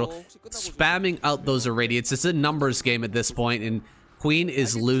the natural, spamming out those irradiates. It's a numbers game at this point, and Queen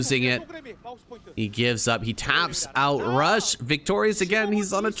is losing it. He gives up. He taps out Rush. Victorious again.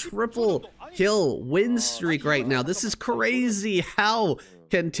 He's on a triple kill win streak right now. This is crazy. How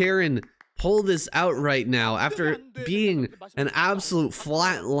can Terran pull this out right now after being an absolute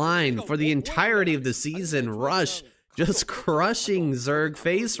flat line for the entirety of the season? Rush just crushing Zerg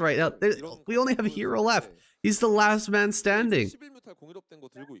face right now. We only have a hero left. He's the last man standing.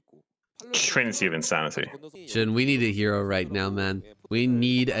 Trinity of insanity. Shin, we need a hero right now, man. We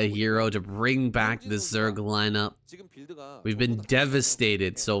need a hero to bring back the Zerg lineup. We've been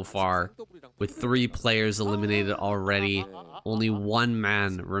devastated so far with 3 players eliminated already. Only 1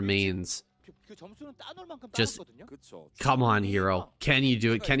 man remains. Just come on, hero. Can you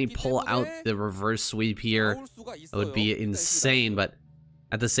do it? Can you pull out the reverse sweep here? That would be insane, but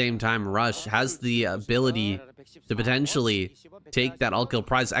at the same time, Rush has the ability to potentially take that all-kill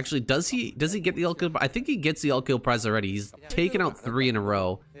prize. Actually, does he get the all-kill? I think he gets the all-kill prize already. He's taken out 3 in a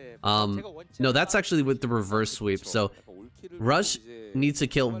row. No, that's actually with the reverse sweep. So Rush needs to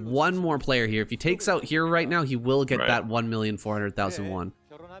kill 1 more player here. If he takes out here right now, he will get that 1,400,001.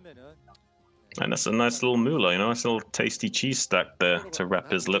 And that's a nice little moolah, you know, nice little tasty cheese stack there to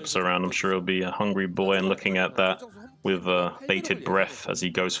wrap his lips around. I'm sure he'll be a hungry boy and looking at that. with bated breath as he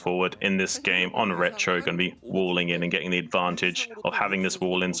goes forward in this game on Retro, going to be walling in and getting the advantage of having this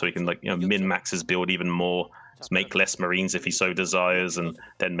wall in so he can, like, min-max his build even more, make less Marines if he so desires, and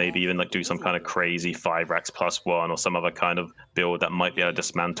then maybe even like do some kind of crazy 5 racks +1 or some other kind of build that might be able to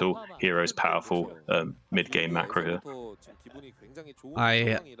dismantle Hero's powerful mid-game macro here.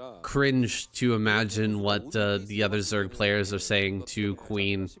 I cringe to imagine what the other Zerg players are saying to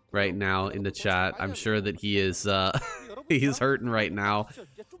Queen right now in the chat. I'm sure that he is he's hurting right now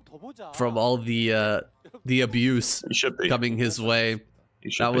from all the abuse coming his way.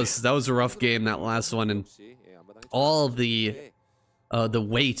 That was a rough game, that last one, and all the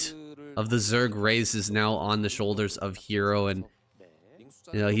weight of the Zerg race is now on the shoulders of Hero, and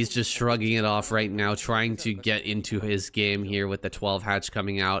he's just shrugging it off right now, trying to get into his game here with the 12 hatch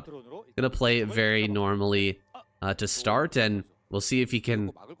coming out. Gonna play it very normally to start, and we'll see if he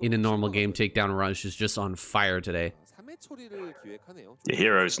can, in a normal game, take down Rush, who's just on fire today. The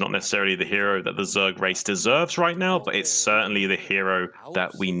hero is not necessarily the hero that the Zerg race deserves right now, but it's certainly the hero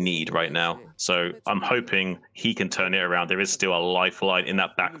that we need right now. So I'm hoping he can turn it around. There is still a lifeline in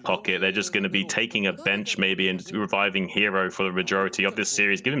that back pocket. They're just going to be taking a bench maybe and reviving Hero for the majority of this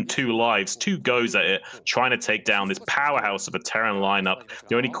series. Give him 2 lives, 2 goes at it, trying to take down this powerhouse of a Terran lineup.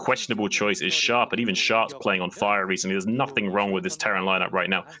 The only questionable choice is Sharp, but even Sharp's playing on fire recently. There's nothing wrong with this Terran lineup right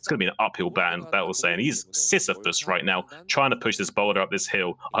now. It's going to be an uphill battle, saying he's Sisyphus right now, trying to push this boulder up this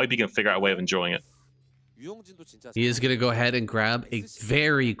hill. I hope he can figure out a way of enjoying it. He is going to go ahead and grab a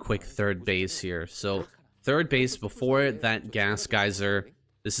very quick 3rd base here. So 3rd base before that gas geyser.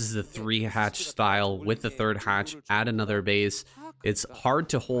 This is the 3 hatch style with the 3rd hatch. Add another base. It's hard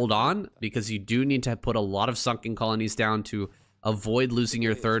to hold on because you do need to put a lot of sunken colonies down to avoid losing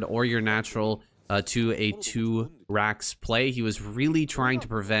your 3rd or your natural to a 2 racks play. He was really trying to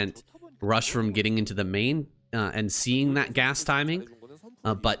prevent Rush from getting into the main and seeing that gas timing.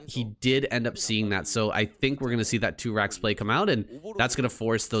 But he did end up seeing that, so I think we're going to see that 2 racks play come out, and that's going to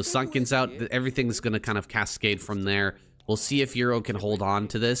force those sunkens out. Everything's going to kind of cascade from there. We'll see if Hero can hold on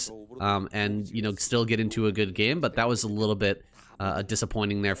to this and, still get into a good game, but that was a little bit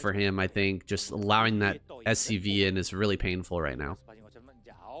disappointing there for him, I think. Just allowing that SCV in is really painful right now.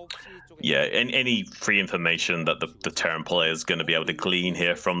 Yeah, and any free information that the Terran player is going to be able to glean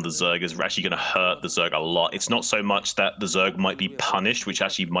here from the Zerg is actually going to hurt the Zerg a lot. It's not so much that the Zerg might be punished, which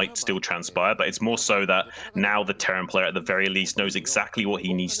actually might still transpire, but it's more so that now the Terran player at the very least knows exactly what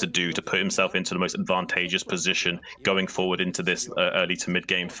he needs to do to put himself into the most advantageous position going forward into this early to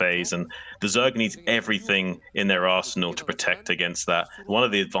mid-game phase. And the Zerg needs everything in their arsenal to protect against that. One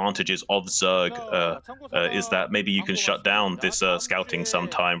of the advantages of Zerg is that maybe you can shut down this scouting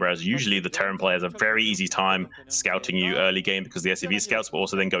sometime, whereas usually the Terran player has a very easy time scouting you early game because the SCV scouts, but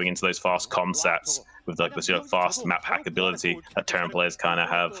also then going into those fast comsats with like this fast map hack ability that Terran players kind of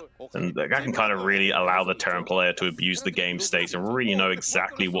have, and that can kind of really allow the Terran player to abuse the game states and really know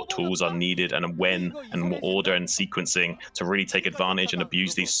exactly what tools are needed and when and what order and sequencing to really take advantage and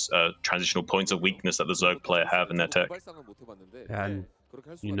abuse these transitional points of weakness that the Zerg player have in their tech. And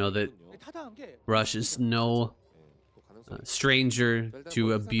you know that Rush is no stranger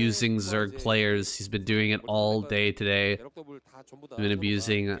to abusing Zerg players. He's been doing it all day today. He's been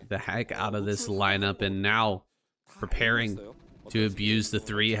abusing the heck out of this lineup and now preparing to abuse the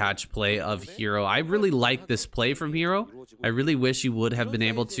 3 hatch play of Hero. I really like this play from Hero. I really wish he would have been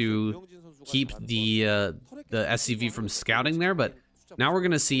able to keep the SCV from scouting there, but now we're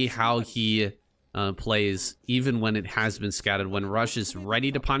going to see how he plays even when it has been scouted. When Rush is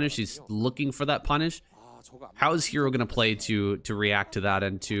ready to punish, he's looking for that punish. How is Hero going to play to react to that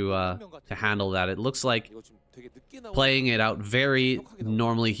and to handle that? It looks like playing it out very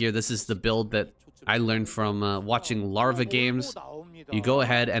normally here. This is the build that I learned from watching Larva games. You go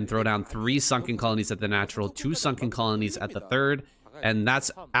ahead and throw down 3 sunken colonies at the natural, 2 sunken colonies at the 3rd, and that's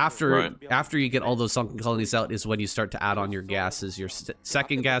after you get all those sunken colonies out is when you start to add on your gases. Your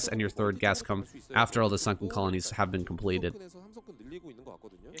 2nd gas and your 3rd gas come after all the sunken colonies have been completed.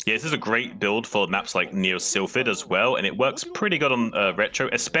 Yeah, this is a great build for maps like Neo Sylphid as well, and it works pretty good on Retro,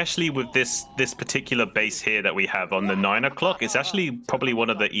 especially with this particular base here that we have on the 9 o'clock. It's actually probably one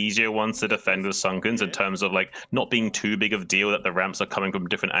of the easier ones to defend with Sunkens in terms of like not being too big of a deal that the ramps are coming from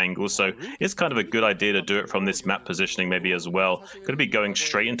different angles. So it's kind of a good idea to do it from this map positioning maybe as well. Going to be going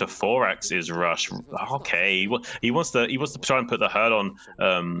straight into 4x is Rush. Okay, he wants to try and put the hurt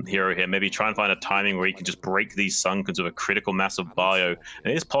on Hero here. Maybe try and find a timing where he can just break these Sunkens with a critical mass of bio.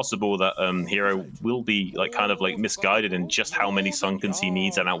 And it's possible that Hero will be misguided in just how many Sunkens he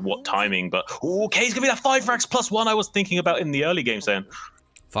needs and at what timing. But okay, he's gonna be that 5 racks +1 I was thinking about in the early game, saying.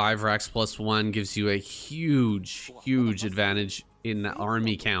 5 racks plus 1 gives you a huge advantage in the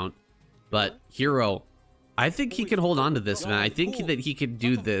army count. But Hero, I think he can hold on to this, man. I think that he can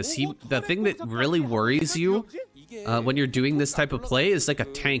do this. The thing that really worries you when you're doing this type of play is like a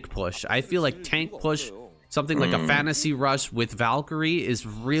tank push. I feel like tank push, something like a fantasy rush with Valkyrie, is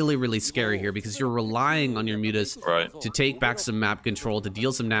really scary here because you're relying on your mutas to take back some map control, to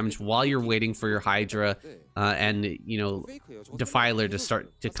deal some damage while you're waiting for your Hydra and, you know, Defiler to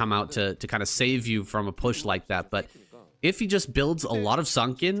start to come out to kind of save you from a push like that. But if he just builds a lot of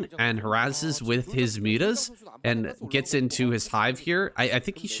Sunken and harasses with his mutas and gets into his hive here, I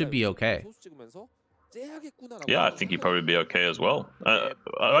think he should be okay. Yeah, I think he'd probably be okay as well. I'd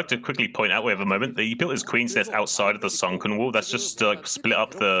like to quickly point out, we have a moment that he built his Queen's Nest outside of the Sunken Wall. That's just to like split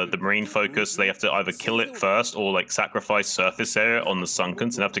up the Marine focus. They have to either kill it first or like sacrifice surface area on the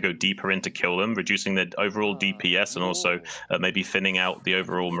Sunkens and have to go deeper in to kill them, reducing their overall DPS and also maybe thinning out the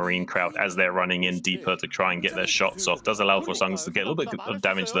overall Marine crowd as they're running in deeper to try and get their shots off. Does allow for Sunkens to get a little bit of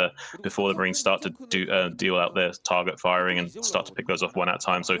damage there before the Marines start to deal out their target firing and start to pick those off one at a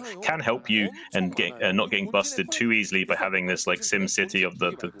time. So can help you and get not getting busted too easily by having this like Sim City of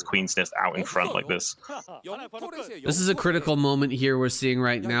the Queen's Nest out in front like this. This is a critical moment here we're seeing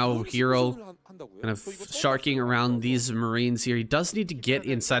right now. Hero kind of sharking around these Marines here. He does need to get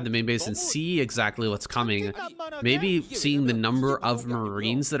inside the main base and see exactly what's coming. Maybe seeing the number of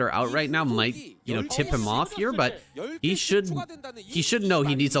Marines that are out right now might, you know, tip him off here, but he should know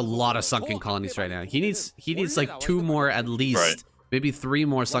he needs a lot of Sunken colonies right now. He needs like 2 more at least, maybe 3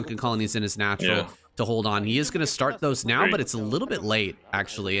 more Sunken colonies in his natural to hold on. He is going to start those now, but it's a little bit late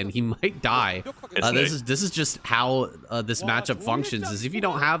actually, and he might die. This is just how this matchup functions. Is if you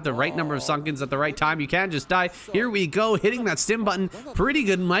don't have the right number of Sunkens at the right time, you can just die. Here we go, hitting that stim button. Pretty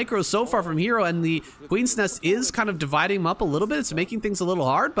good micro so far from Hero, and the Queen's Nest is kind of dividing him up a little bit. It's making things a little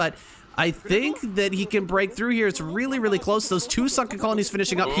hard, but I think that he can break through here. It's really close. Those 2 Sunken colonies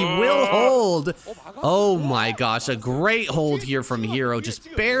finishing up. He will hold. Oh my gosh, a great hold here from Hero,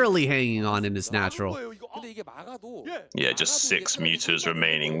 just barely hanging on in his natural. Yeah, just 6 mutas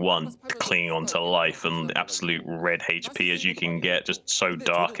remaining, 1 clinging on to life, and absolute red HP as you can get. Just so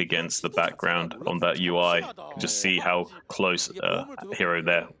dark against the background on that UI. Just see how close Hero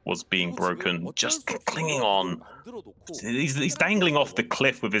there was being broken, just clinging on. He's dangling off the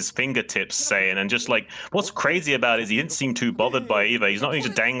cliff with his fingertips, saying, and just like, what's crazy about it is he didn't seem too bothered by either. He's not only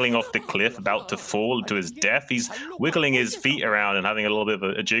just dangling off the cliff about to fall to his death, he's wiggling his feet around and having a little bit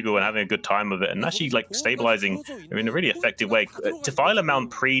of a jiggle and having a good time with it, and actually like stabilizing in a really effective way. Defiler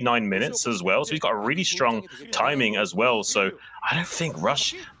mount pre 9 minutes as well, so he's got a really strong timing as well. So I don't think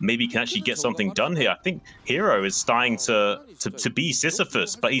Rush maybe can actually get something done here. I think Hero is starting to be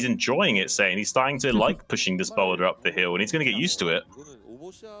Sisyphus, but he's enjoying it, saying he's starting to like pushing this boulder up the hill, and he's going to get used to it.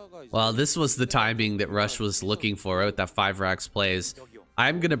 Well, this was the timing that Rush was looking for with that 5 racks plays.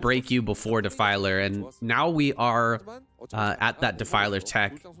 I'm going to break you before Defiler, and now we are at that Defiler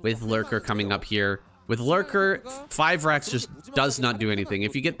tech with Lurker coming up here. With Lurker, 5 racks just does not do anything.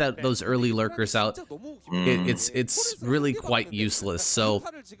 If you get those early Lurkers out, it's really quite useless. So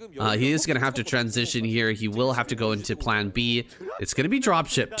he is going to have to transition here. He will have to go into plan B. It's going to be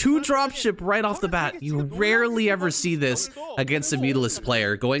dropship. 2 dropship right off the bat. You rarely ever see this against a mutalist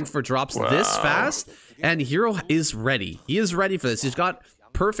player going for drops this fast. And Hero is ready. He is ready for this. He's got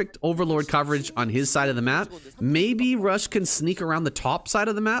perfect Overlord coverage on his side of the map. Maybe Rush can sneak around the top side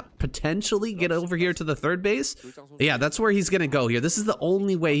of the map, potentially get over here to the 3rd base. Yeah, that's where he's gonna go here. This is the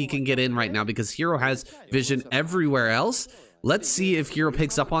only way he can get in right now because Hero has vision everywhere else. Let's see if Hero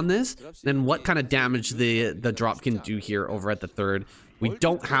picks up on this and what kind of damage the drop can do here over at the 3rd. We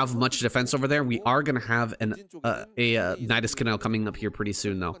don't have much defense over there. We are gonna have a Nidus Canal coming up here pretty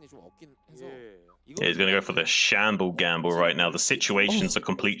soon though. Yeah, he's going to go for the shamble gamble right now. The situation's a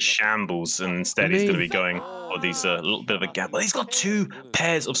complete shambles, and instead he's going to be going for these little bit of a gamble. He's got 2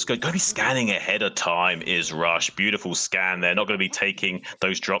 pairs of scopes. Going to be scanning ahead of time is Rush. Beautiful scan there. Not going to be taking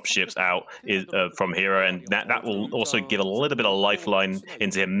those drop ships out from Hero, and that will also give a little bit of lifeline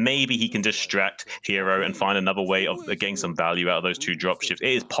into him. Maybe he can distract Hero and find another way of getting some value out of those 2 drop ships. It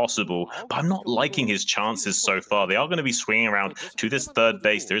is possible, but I'm not liking his chances so far. They are going to be swinging around to this 3rd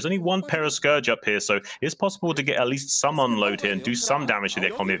base. There is only 1 pair of Scourge up here, so it's possible to get at least some unload here and do some damage to the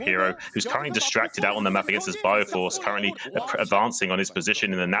economy of Hero, who's currently distracted out on the map against his Bioforce, currently advancing on his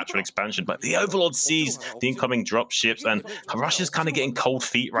position in the natural expansion. But the Overlord sees the incoming dropships, and Rush is kind of getting cold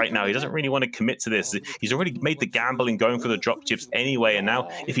feet right now. He doesn't really want to commit to this. He's already made the gamble in going for the dropships anyway, and now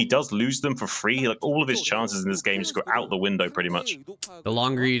if he does lose them for free, like all of his chances in this game just go out the window pretty much. The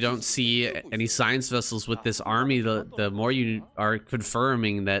longer you don't see any science vessels with this army, the more you are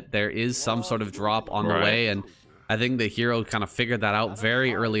confirming that there is some sort of drop on the way, and I think the Hero kind of figured that out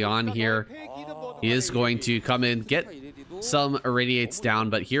very early on here. He is going to come in, get some irradiates down,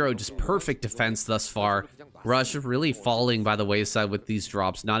 but Hero just perfect defense thus far. Rush really falling by the wayside with these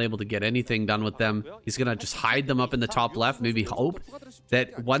drops, not able to get anything done with them. He's gonna just hide them up in the top left, maybe hope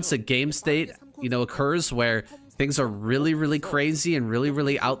that once a game state, you know, occurs where things are really crazy and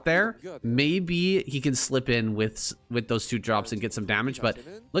really out there, maybe he can slip in with those 2 drops and get some damage. But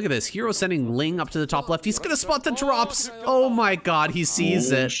look at this, Hero sending Ling up to the top left. He's gonna spot the drops. Oh my god, he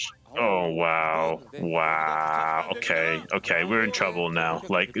sees it. Oh, wow. Okay, we're in trouble now.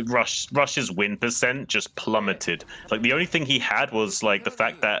 Like, Rush's win percent just plummeted. Like, the only thing he had was, like, the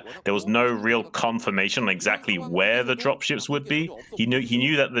fact that there was no real confirmation on exactly where the dropships would be. He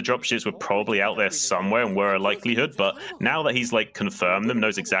knew that the dropships were probably out there somewhere and were a likelihood, but now that he's, like, confirmed them,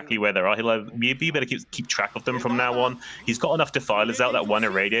 knows exactly where they are, he'll like, maybe better keep track of them from now on. He's got enough defilers out that one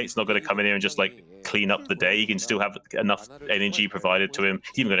irradiate's not going to come in here and just, like, clean up the day. He can still have enough energy provided to him.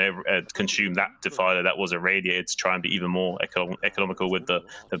 He's even going to consume that defiler that was irradiated to try and be even more economical with the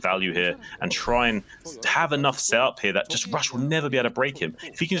value here, and try and have enough setup here that just Rush will never be able to break him.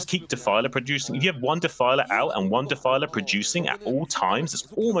 If he can just keep defiler producing, if you have one defiler out and one defiler producing at all times, it's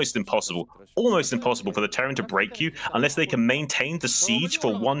almost impossible for the Terran to break you unless they can maintain the siege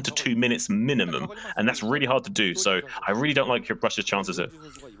for 1 to 2 minutes minimum, and that's really hard to do. So I really don't like Rush's chances here.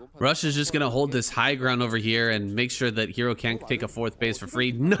 Rush is just going to hold this high ground over here and make sure that Hero can't take a 4th base for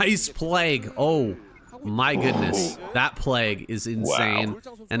free. Nice plague. Oh, my goodness. That plague is insane.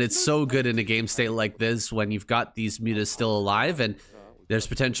 Wow. And it's so good in a game state like this when you've got these mutas still alive and there's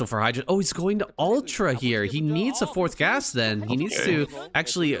potential for Hydra. Oh, he's going to Ultra here. He needs a 4th gas then. He needs to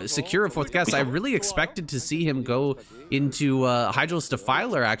actually secure a 4th gas. I really expected to see him go into Hydra's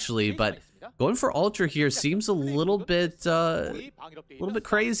Defiler actually, but going for Ultra here seems a little bit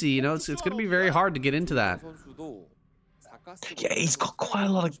crazy. You know, it's going to be very hard to get into that. Yeah, he's got quite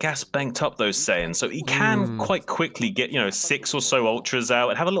a lot of gas banked up, though, Saiyan, so he can quite quickly get, 6 or so ultras out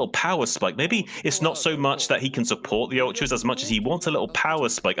and have a little power spike. Maybe it's not so much that he can support the ultras as much as he wants a little power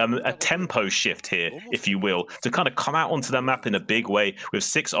spike, a tempo shift here, if you will, to kind of come out onto the map in a big way with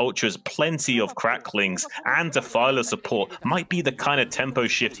 6 ultras, plenty of cracklings, and defiler support. Might be the kind of tempo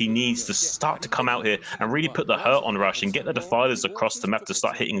shift he needs to start to come out here and really put the hurt on Rush and get the defilers across the map to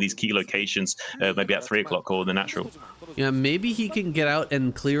start hitting these key locations, maybe at 3 o'clock or the natural. Yeah, maybe he can get out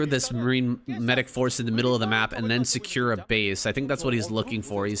and clear this Marine medic force in the middle of the map and then secure a base. I think that's what he's looking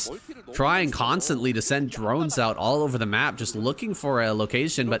for. He's trying constantly to send drones out all over the map, just looking for a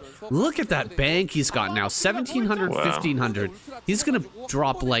location. But look at that bank he's got now, 1,700, 1,500. He's going to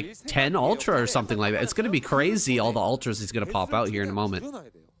drop like 10 Ultra or something like that. It's going to be crazy, all the Ultras he's going to pop out here in a moment.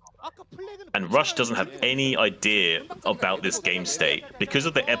 And Rush doesn't have any idea about this game state. Because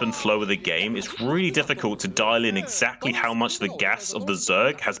of the ebb and flow of the game, it's really difficult to dial in exactly how much the gas of the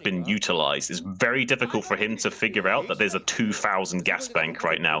Zerg has been utilized. It's very difficult for him to figure out that there's a 2,000 gas bank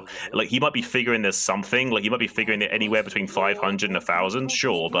right now. Like, he might be figuring there's something, like he might be figuring it anywhere between 500 and 1,000,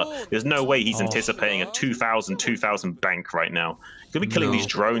 sure, but there's no way he's anticipating a 2,000 bank right now. He's going to be killing these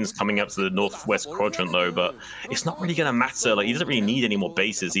drones coming up to the northwest quadrant, though, but it's not really going to matter. Like, he doesn't really need any more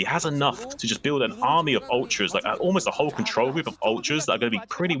bases. He has enough to just build an army of ultras, like almost a whole control group of ultras that are going to be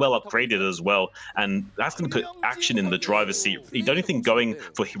pretty well upgraded as well, and that's going to put action in the driver's seat. The only thing going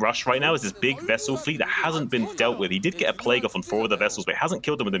for Rush right now is this big vessel fleet that hasn't been dealt with. He did get a plague off on 4 of the vessels, but he hasn't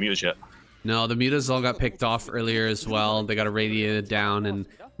killed them with the mutas yet. No, the mutas all got picked off earlier as well. They got irradiated down, and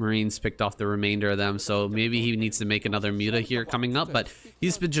Marines picked off the remainder of them. So maybe he needs to make another muta here coming up. But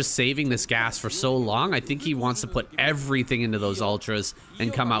he's been just saving this gas for so long. I think he wants to put everything into those ultras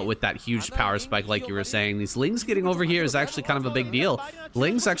and come out with that huge power spike like you were saying. These Lings getting over here is actually kind of a big deal.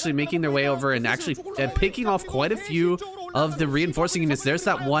 Lings actually making their way over and actually picking off quite a few of the reinforcing units. There's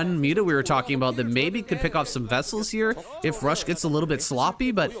that one muta we were talking about that maybe could pick off some vessels here if Rush gets a little bit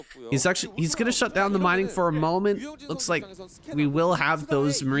sloppy, but he's gonna shut down the mining for a moment. Looks like we will have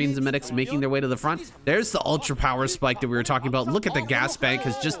those Marines and medics making their way to the front. There's the ultra power spike that we were talking about. Look at the gas bank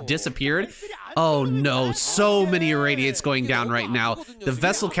has just disappeared. Oh no, so many irradiates going down right now. The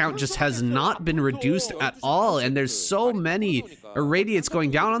vessel count just has not been reduced at all, and there's so many Irradiate's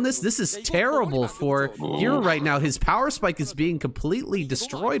going down on this. This is terrible for Hero right now. His power spike is being completely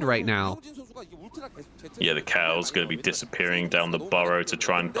destroyed right now. Yeah, the cow's going to be disappearing down the burrow to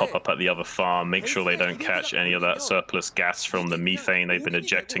try and pop up at the other farm, make sure they don't catch any of that surplus gas from the methane they've been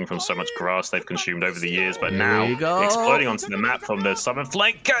ejecting from so much grass they've consumed over the years, but now exploding onto the map from the southern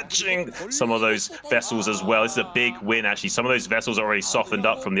flank, catching some of those vessels as well. This is a big win, actually. Some of those vessels are already softened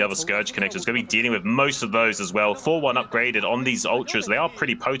up from the other Scourge connectors. Going to be dealing with most of those as well. 4-1 upgraded on these Ultras. They are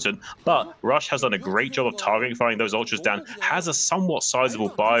pretty potent, but Rush has done a great job of targeting, firing those Ultras down, has a somewhat sizable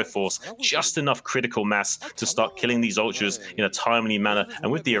bioforce, just enough critical mass to start killing these Ultras in a timely manner,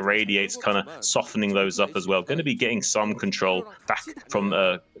 and with the Irradiates kind of softening those up as well. Going to be getting some control back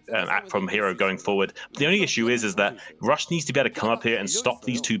from Hero going forward. The only issue is that Rush needs to be able to come up here and stop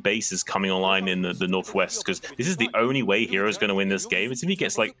these two bases coming online in the northwest, because this is the only way Hero is going to win this game. It's if he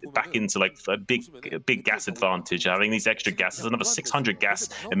gets like back into like a big gas advantage, having these extra gases, another 600 gas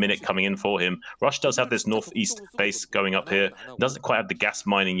a minute coming in for him. Rush does have this northeast base going up here. Doesn't quite have the gas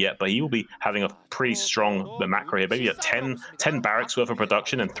mining yet, but he will be having a pretty strong macro here. Maybe a 10 barracks worth of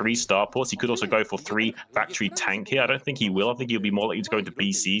production and 3 starports. He could also go for 3 factory tank here. I don't think he will. I think he'll be more likely to go into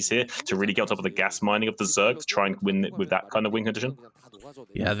BCs here to really get on top of the gas mining of the Zerg to try and win with that kind of win condition.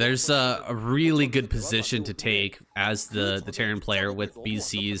 Yeah, there's a really good position to take as the Terran player with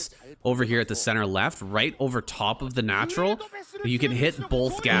BCs over here at the center left, right over top of the natural. You can hit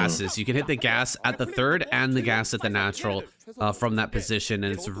both gases. You can hit the gas at the third and the gas at the natural from that position,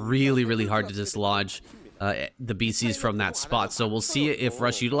 and it's really, really hard to dislodge the BCs from that spot. So we'll see if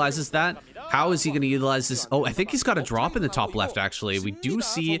Rush utilizes that. How is he going to utilize this? Oh, I think he's got a drop in the top left, actually. We do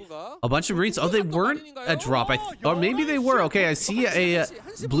see a bunch of Marines. Oh, they weren't a drop. Or maybe they were. Okay, I see a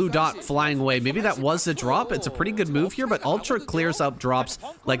blue dot flying away. Maybe that was a drop. It's a pretty good move here, but Ultra clears up drops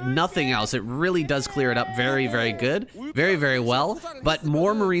like nothing else. It really does clear it up very, very good. Very, very well. But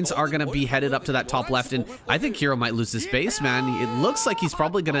more Marines are going to be headed up to that top left, and I think Hero might lose this base, man. It looks like he's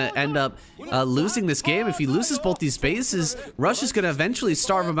probably going to end up losing this game. If he loses both these bases, Rush is going to eventually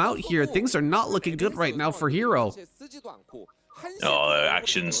starve him out here. Things are not looking good right now for Hero.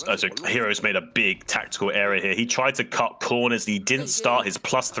 Actions. So Hero's made a big tactical error here. He tried to cut corners. He didn't start his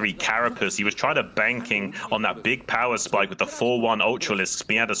 +3 Carapace. He was trying to banking on that big power spike with the 4-1 Ultralisks,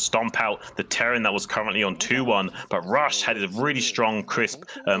 being able to stomp out the Terran that was currently on 2-1. But Rush had a really strong, crisp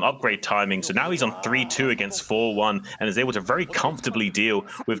upgrade timing. So now he's on 3-2 against 4-1 and is able to very comfortably deal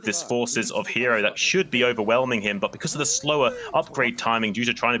with this forces of Hero that should be overwhelming him. But because of the slower upgrade timing, due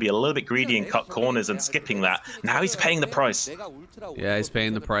to trying to be a little bit greedy and cut corners and skipping that, now he's paying the price. Yeah, he's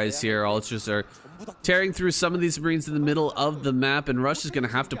paying the price here. Ultras are tearing through some of these Marines in the middle of the map, and Rush is going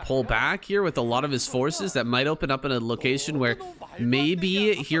to have to pull back here with a lot of his forces. That might open up in a location where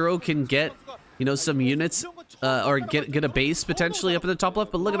maybe Hero can get, you know, some units or get a base potentially up in the top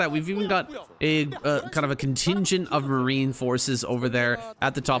left. But look at that, we've even got a kind of a contingent of Marine forces over there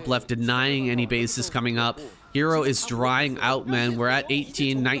at the top left, denying any bases coming up. Hero is drying out, man. We're at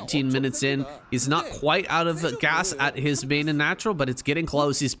 18, 19 minutes in. He's not quite out of gas at his main and natural, but it's getting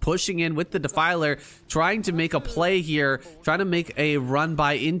close. He's pushing in with the Defiler, trying to make a play here, trying to make a run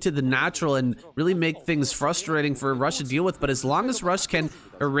by into the natural and really make things frustrating for Rush to deal with. But as long as Rush can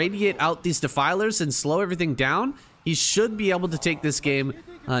irradiate out these Defilers and slow everything down, he should be able to take this game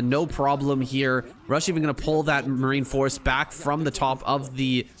no problem here. Rush even going to pull that Marine force back from the top of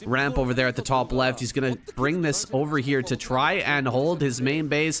the ramp over there at the top left. He's going to bring this over here to try and hold his main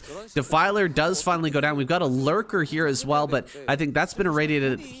base. Defiler does finally go down. We've got a Lurker here as well, but I think that's been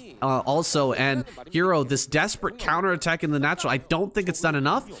irradiated also. And Hero, this desperate counterattack in the natural, I don't think it's done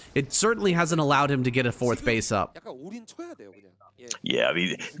enough. It certainly hasn't allowed him to get a 4th base up. Yeah, I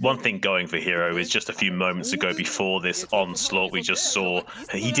mean, one thing going for Hero is just a few moments ago before this onslaught we just saw,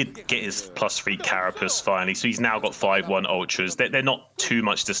 he did get his +3 Carapace finally, so he's now got 5-1 Ultras. They're not too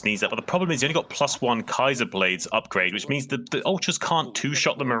much to sneeze at, but the problem is he only got +1 Kaiser Blades upgrade, which means the Ultras can't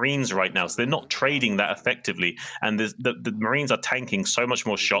two-shot the Marines right now, so they're not trading that effectively, and the Marines are tanking so much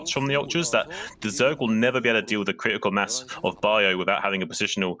more shots from the Ultras that the Zerg will never be able to deal with the critical mass of bio without having a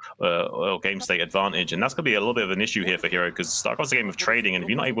positional or game state advantage, and that's going to be a little bit of an issue here for Hero, because Starcraft's a game of trading, and if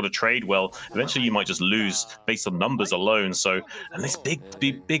you're not able to trade well, eventually you might just lose based on numbers alone. So, and this big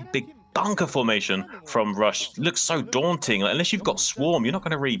bunker formation from Rush looks so daunting. Like, unless you've got Swarm, you're not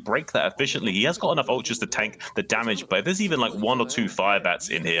going to really break that efficiently. He has got enough Ultras to tank the damage, but if there's even like 1 or 2 Firebats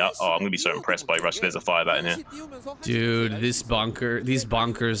in here, oh, I'm going to be so impressed by Rush. There's a Firebat in here. Dude, these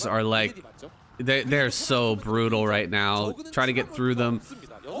bunkers are like, they're so brutal right now. Trying to get through them.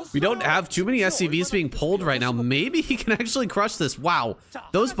 We don't have too many SCVs being pulled right now. Maybe he can actually crush this. Wow,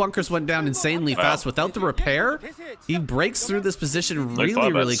 those bunkers went down insanely fast. Without the repair, he breaks through this position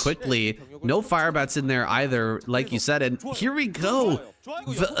really quickly. No fire bats in there either, like you said. And here we go.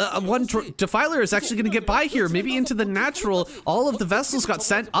 One Defiler is actually going to get by here, maybe into the natural. All of the vessels got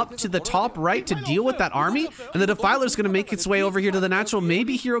sent up to the top right to deal with that army, and the Defiler is going to make its way over here to the natural.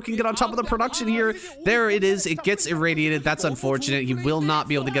 Maybe Hero can get on top of the production here. There it is. It gets irradiated. That's unfortunate. He will not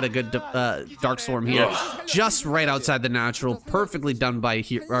be able to get a good Dark Swarm here. Just right outside the natural. Perfectly done by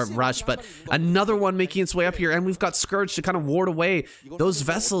Rush, but another one making its way up here, and we've got Scourge to kind of ward away those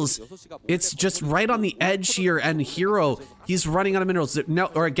vessels. It's just right on the edge here, and Hero, he's running out of minerals. No,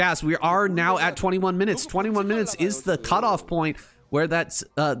 or gas. We are now at 21 minutes. 21 minutes is the cutoff point where that's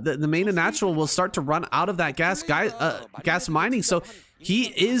the main and natural will start to run out of that gas mining. So he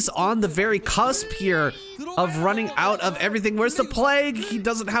is on the very cusp here of running out of everything. Where's the plague? He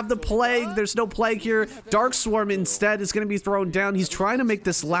doesn't have the plague. There's no plague here. Dark Swarm instead is going to be thrown down. He's trying to make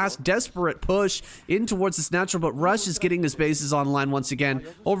this last desperate push in towards this natural, but Rush is getting his bases online once again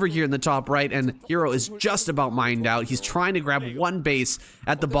over here in the top right, and Hero is just about mined out. He's trying to grab one base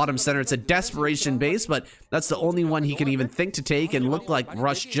at the bottom center. It's a desperation base, but that's the only one he can even think to take, and looked like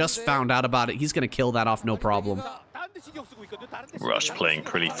Rush just found out about it. He's going to kill that off no problem. Rush playing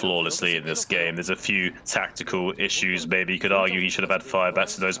pretty flawlessly in this game. There's a few tactical issues. Maybe you could argue he should have had fire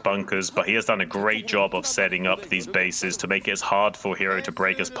bats to those bunkers, but he has done a great job of setting up these bases to make it as hard for Hero to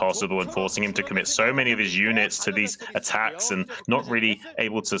break as possible and forcing him to commit so many of his units to these attacks and not really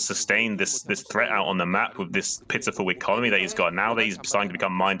able to sustain this threat out on the map with this pitiful economy that he's got. Now that he's starting to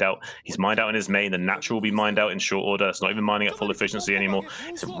become mined out, he's mined out in his main. The natural will be mined out in short order. It's not even mining at full efficiency anymore.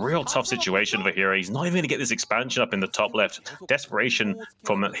 It's a real tough situation for Hero. He's not even going to get this expansion up in the top left. Desperation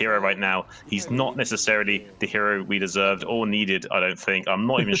from Hero right now. He's not necessarily the hero we deserved or needed, I don't think. I'm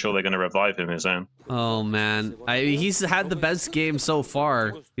not even sure they're going to revive him, his own. Oh, man. He's had the best game so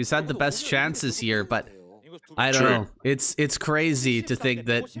far. He's had the best chances here, but I don't know. It's crazy to think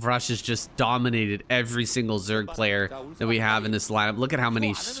that Rush has just dominated every single Zerg player that we have in this lineup. Look at how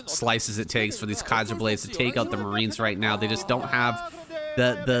many slices it takes for these Kaiser Blades to take out the Marines right now. They just don't have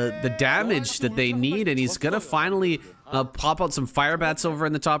the damage that they need, and he's gonna finally pop out some fire bats over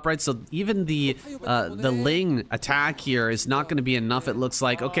in the top right. So even the Ling attack here is not going to be enough, it looks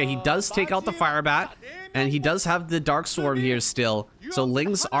like. Okay, he does take out the fire bat, and he does have the Dark Swarm here still. So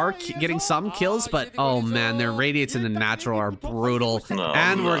Lings are getting some kills, but oh man, their radiates in the natural are brutal.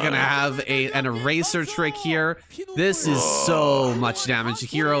 And we're gonna have an eraser trick here. This is so much damage.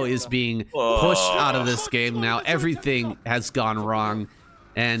 Hero is being pushed out of this game now. Everything has gone wrong.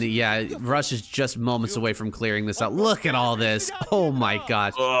 And yeah, Rush is just moments away from clearing this out. Look at all this. Oh my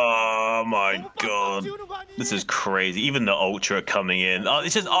gosh. Oh my god. This is crazy. Even the Ultra coming in.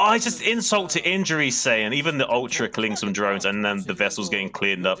 It's just insult to injury, saying. Even the Ultra killing some drones, and then the vessels getting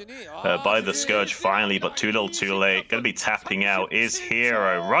cleaned up by the Scourge finally, but too little too late. Gonna be tapping out is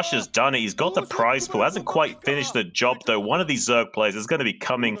Hero. Rush has done it. He's got the prize pool. Hasn't quite finished the job though. One of these Zerg players is going to be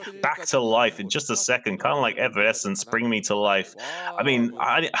coming back to life in just a second. Kind of like Evanescence, bring me to life. I mean,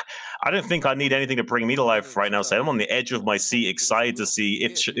 I don't think I need anything to bring me to life right now. So I'm on the edge of my seat, excited to see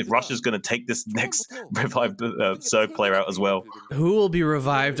if Russia's going to take this next revived Zerg player out as well. Who will be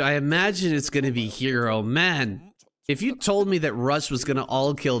revived? I imagine it's going to be Hero. Man, if you told me that Rush was going to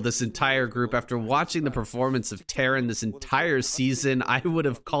all kill this entire group after watching the performance of Terran this entire season, I would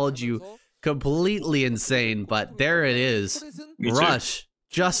have called you completely insane. But there it is. Rush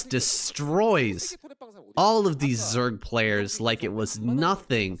just destroys all of these Zerg players like it was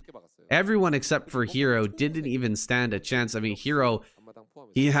nothing. Everyone except for Hero didn't even stand a chance. I mean, Hero,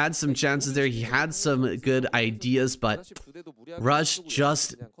 he had some chances there. He had some good ideas, but Rush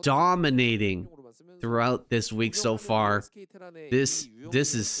just dominating throughout this week so far. This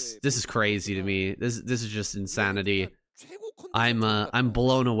is crazy to me. This is just insanity. I'm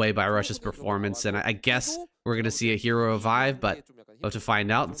blown away by Rush's performance, and I guess we're gonna see a Hero revive, but to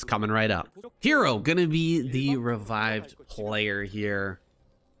find out, it's coming right up. Hero gonna be the revived player here.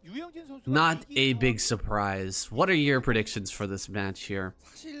 Not a big surprise. What are your predictions for this match here?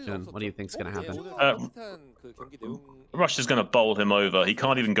 Jun, what do you think's gonna happen? Rush is going to bowl him over. He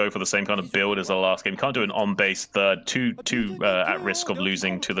can't even go for the same kind of build as the last game. Can't do an on-base third. Too at risk of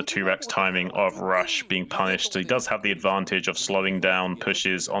losing to the 2x timing of Rush being punished. So he does have the advantage of slowing down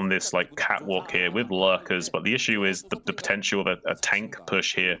pushes on this like catwalk here with lurkers. But the issue is the potential of a tank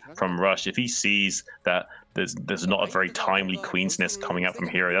push here from Rush. If he sees that there's not a very timely Queen's Nest coming out from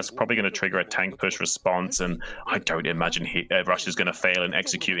Hero, that's probably going to trigger a tank push response, and I don't imagine Rush is going to fail in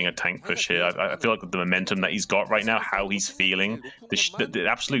executing a tank push here. I feel like with the momentum that that he's got right now, how he's feeling, the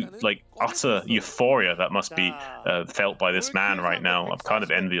absolute like utter euphoria that must be felt by this man right now. I'm kind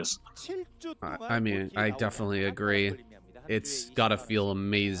of envious. I mean, I definitely agree. It's gotta feel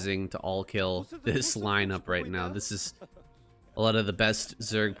amazing to all kill this lineup right now. This is a lot of the best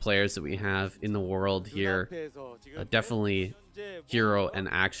Zerg players that we have in the world here. Definitely Hero and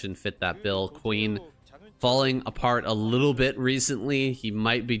Action fit that bill. Queen falling apart a little bit recently. He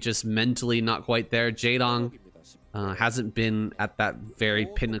might be just mentally not quite there. Jaedong hasn't been at that very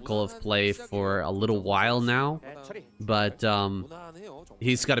pinnacle of play for a little while now, but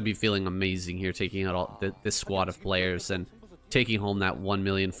he's got to be feeling amazing here, taking out all this squad of players and taking home that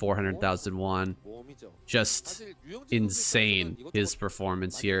 1,400,000 won. Just insane, his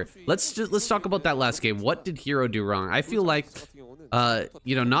performance here. Let's talk about that last game. What did Hero do wrong? I feel like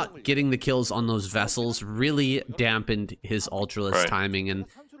you know, not getting the kills on those vessels really dampened his ultraless timing, and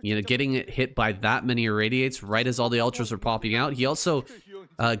you know, getting it hit by that many irradiates right as all the ultras were popping out. He also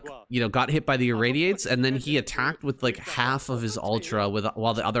you know, got hit by the irradiates, and then he attacked with like half of his ultra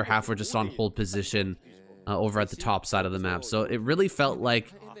while the other half were just on hold position over at the top side of the map. So it really felt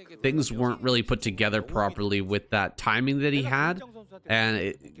like things weren't really put together properly with that timing that he had,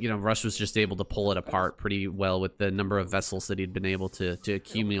 and you know, Rush was just able to pull it apart pretty well with the number of vessels that he'd been able to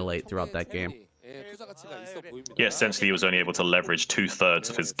accumulate throughout that game. Yeah, essentially he was only able to leverage 2/3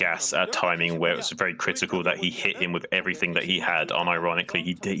 of his gas at timing where it was very critical that he hit him with everything that he had. Unironically,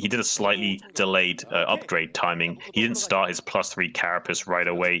 he did a slightly delayed upgrade timing. He didn't start his +3 carapace right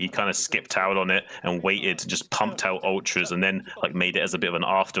away. He kind of skipped out on it and waited, just pumped out ultras, and then like made it as a bit of an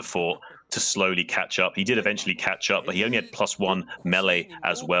afterthought to slowly catch up. He did eventually catch up, but he only had +1 melee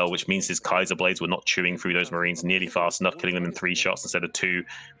as well, which means his Kaiser blades were not chewing through those Marines nearly fast enough, killing them in 3 shots instead of 2,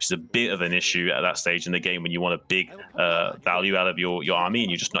 which is a bit of an issue at that stage in the game when you want a big value out of your army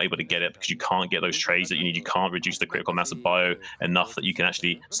and you're just not able to get it because you can't get those trades that you need. You can't reduce the critical mass of bio enough that you can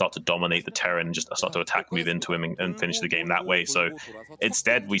actually start to dominate the Terran and just start to attack, move into him, and finish the game that way. So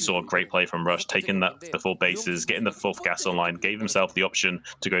instead, we saw a great play from Rush, taking the 4 bases, getting the 4th gas online, gave himself the option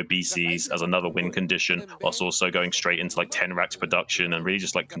to go BCs as another win condition, whilst also going straight into like 10 racks production and really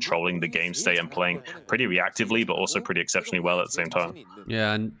just like controlling the game state and playing pretty reactively, but also pretty exceptionally well at the same time.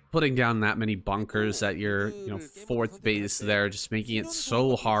 Yeah, and putting down that many bunkers at your 4th base there, just making it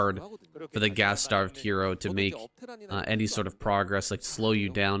so hard for the gas-starved Hero to make any sort of progress, like slow you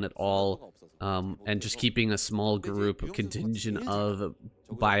down at all, and just keeping a small group, a contingent of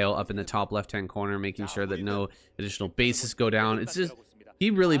bio up in the top left-hand corner, making sure that no additional bases go down. It's just, he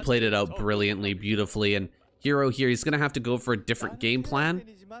really played it out brilliantly, beautifully, and Hero here, he's going to have to go for a different game plan.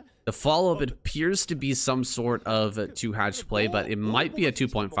 The follow-up, it appears to be some sort of a 2-hatch play, but it might be a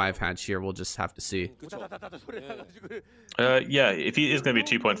 2.5 hatch here. We'll just have to see. Yeah, if he is going to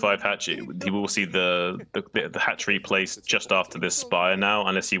be a 2.5 hatch, he will see the hatchery placed just after this spire now,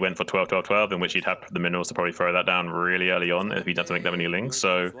 unless he went for 12-12-12, in which he'd have the minerals to probably throw that down really early on if he'd have to make that many links.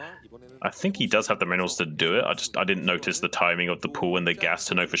 So I think he does have the minerals to do it. I didn't notice the timing of the pool and the gas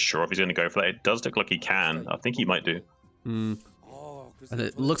to know for sure if he's going to go for that. It does look like he can. I think he might do.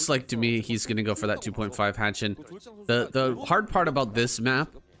 It looks like to me he's going to go for that 2.5 hatch, and the hard part about this map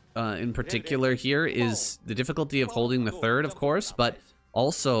in particular here is the difficulty of holding the 3rd, of course, but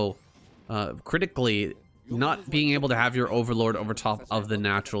also critically not being able to have your Overlord over top of the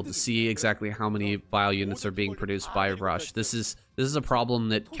natural to see exactly how many bio units are being produced by Rush. This is a problem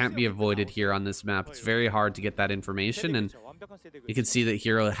that can't be avoided here on this map. It's very hard to get that information, and you can see that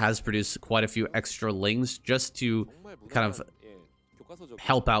Hero has produced quite a few extra lings just to kind of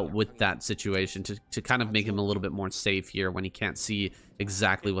help out with that situation, to kind of make him a little bit more safe here when he can't see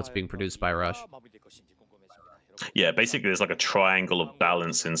exactly what's being produced by Rush. Yeah, basically there's like a triangle of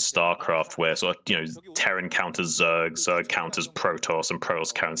balance in StarCraft where sort of, Terran counters Zerg, Zerg counters Protoss, and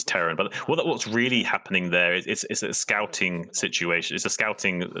Protoss counters Terran. But what's really happening there is it's a scouting situation. It's a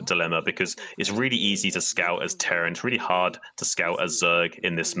scouting dilemma because it's really easy to scout as Terran. It's really hard to scout as Zerg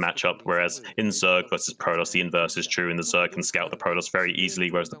in this matchup, whereas in Zerg versus Protoss, the inverse is true, and the Zerg can scout the Protoss very easily,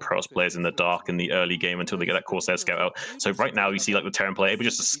 whereas the Protoss players in the dark in the early game until they get that Corsair scout out. So right now you see like the Terran player able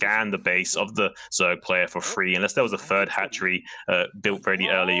just to scan the base of the Zerg player for free, unless there was a 3rd hatchery built very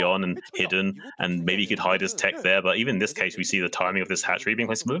early on and hidden, and maybe he could hide his tech there. But even in this case, we see the timing of this hatchery being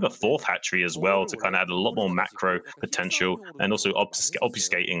placed with a 4th hatchery as well to kind of add a lot more macro potential, and also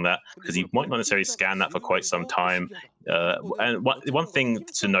obfuscating that because he might not necessarily scan that for quite some time. And one thing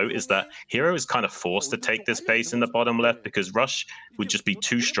to note is that Hero is kind of forced to take this base in the bottom left because Rush would just be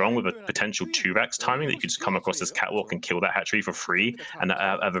too strong with a potential 2-rax timing that you could just come across this catwalk and kill that hatchery for free, and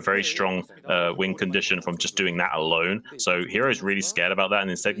have a very strong win condition from just doing that alone. So Hero is really scared about that, and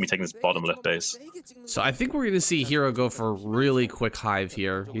instead going to be taking this bottom left base. So I think we're going to see Hero go for a really quick hive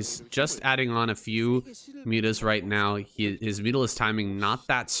here. He's just adding on a few mutas right now. His mutalist timing not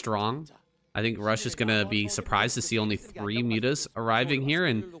that strong. I think Rush is going to be surprised to see only 3 mutas arriving here,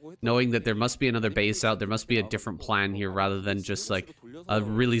 and knowing that there must be another base out, there must be a different plan here rather than just like a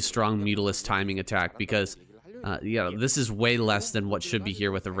really strong mutalist timing attack, because yeah, this is way less than what should be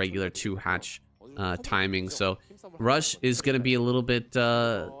here with a regular 2-hatch timing. So Rush is going to be a little bit,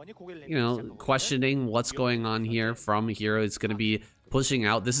 you know, questioning what's going on here from Hero. It's going to be pushing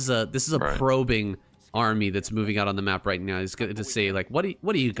out. This is a probing army that's moving out on the map right now. He's going to say like, what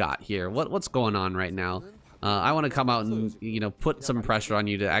do you got here? What's going on right now? I want to come out and, you know, put some pressure on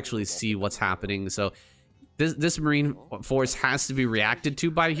you to actually see what's happening. So this Marine force has to be reacted to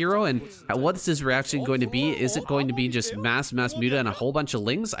by Hero, and what's his reaction going to be? Is it going to be just mass muta and a whole bunch of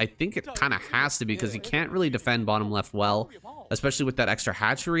lings? I think it kind of has to be, because he can't really defend bottom left well, especially with that extra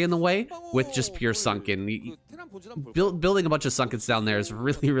hatchery in the way, with just pure sunken. Building a bunch of sunkens down there is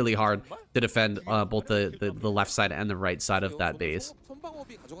really, really hard to defend both the left side and the right side of that base.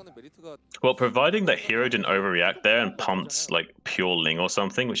 Well, providing that Hero didn't overreact there and pumped like pure Ling or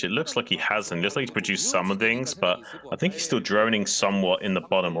something, which it looks like he hasn't. It looks like he's produced some things, but I think he's still droning somewhat in the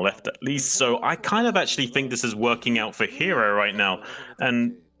bottom left at least. So I kind of actually think this is working out for Hero right now.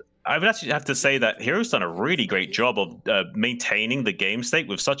 And I would actually have to say that Hero's done a really great job of maintaining the game state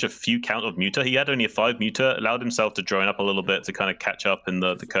with such a few count of muta. He had only a 5 muta, allowed himself to drone up a little bit to kind of catch up in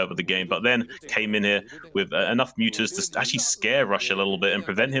the curve of the game, but then came in here with enough mutas to actually scare Rush a little bit and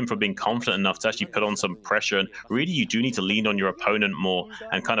prevent him from being confident enough to actually put on some pressure. And really, you do need to lean on your opponent more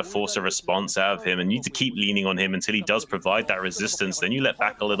and kind of force a response out of him, and you need to keep leaning on him until he does provide that resistance. Then you let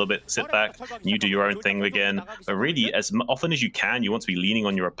back a little bit, sit back, and you do your own thing again. But really, as often as you can, you want to be leaning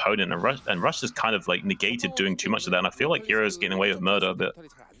on your opponent. And Rush has kind of like negated doing too much of that, and I feel like Hero's getting away with murder a bit.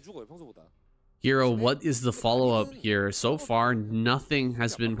 Hero, what is the follow-up here? So far, nothing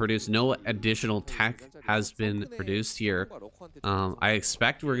has been produced. No additional tech has been produced here. I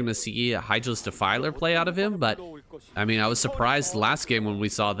expect we're going to see a Hydralis Defiler play out of him, but I mean, I was surprised last game when we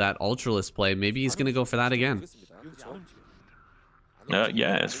saw that Ultralist play. Maybe he's going to go for that again.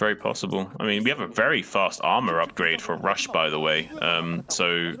 Yeah, it's very possible. I mean, we have a very fast armor upgrade for Rush, by the way.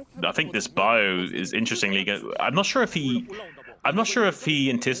 So I think this bio is interestingly. I'm not sure if he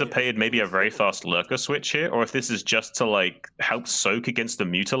anticipated maybe a very fast lurker switch here, or if this is just to like help soak against the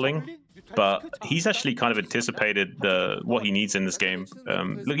mutaling. But he's actually kind of anticipated what he needs in this game.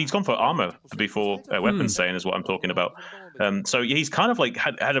 Look, he's gone for armor before weapons saying is what I'm talking about. So yeah, he's kind of like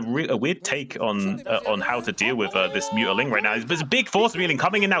had a weird take on how to deal with this mutaling right now. There's a big force wheeling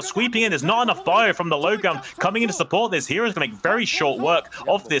coming in now, sweeping in. There's not enough bio from the low ground coming in to support this. Hero's going to make very short work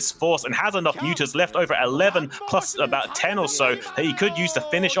of this force and has enough mutas left over 11 plus about 10 or so that he could use to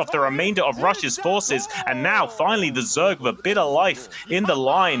finish off the remainder of Rush's forces. And now finally the Zerg with a bit of life in the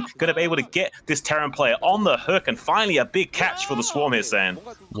line going to be able to get this Terran player on the hook, and finally a big catch for the Swarm here, Sam.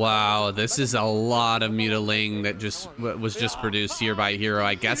 Wow, this is a lot of mutaling that was just produced here by Hero.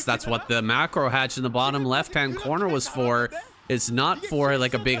 I guess that's what the macro hatch in the bottom left-hand corner was for. It's not for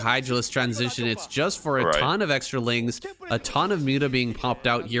like a big Hydralis transition. It's just for a ton of extra lings, a ton of muta being popped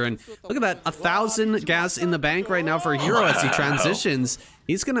out here. And look at that, 1,000 gas in the bank right now for Hero as he transitions.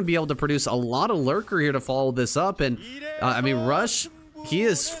 He's going to be able to produce a lot of lurker here to follow this up. And I mean, Rush, he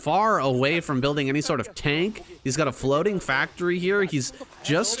is far away from building any sort of tank. He's got a floating factory here. He's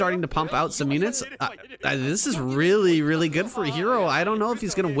just starting to pump out some units. This is really, really good for Hero. I don't know if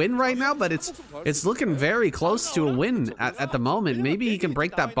he's going to win right now, but it's looking very close to a win at the moment. Maybe he can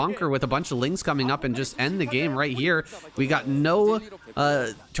break that bunker with a bunch of lings coming up and just end the game right here. We got no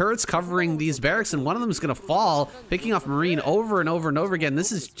turrets covering these barracks, and one of them is going to fall, picking off Marine over and over and over again.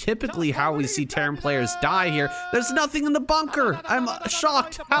 This is typically how we see Terran players die here. There's nothing in the bunker. I'm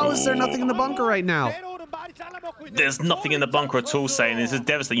shocked. How is there nothing in the bunker right now? There's nothing in the bunker at all, saying this is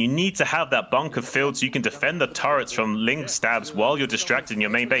devastating. You need to have that bunker filled so you can defend the turrets from ling stabs while you're distracted in your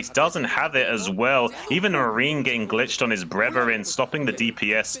main base. Doesn't have it as well. Even a Marine getting glitched on his Breverin, stopping the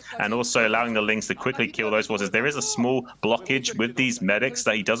DPS and also allowing the lings to quickly kill those forces. There is a small blockage with these medics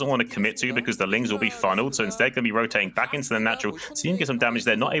that he doesn't want to commit to because the lings will be funneled. So instead, going to be rotating back into the natural. So you can get some damage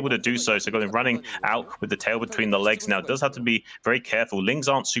there. Not able to do so. So going running out with the tail between the legs now. Does have to be very careful. Lings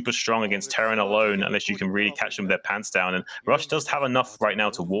aren't super strong against Terran alone unless you can really really catch them with their pants down. And Rush does have enough right now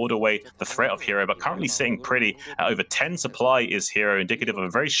to ward away the threat of Hero, but currently sitting pretty at over 10 supply is Hero, indicative of a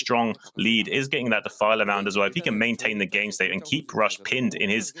very strong lead, is getting that Defiler mound as well. If he can maintain the game state and keep Rush pinned in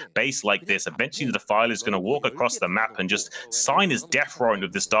his base like this, eventually the Defiler is going to walk across the map and just sign his death warrant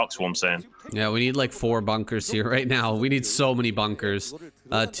with this Dark Swarm, saying. Yeah, we need like 4 bunkers here right now. We need so many bunkers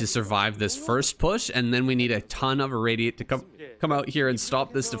to survive this first push, and then we need a ton of Irradiate to come out here and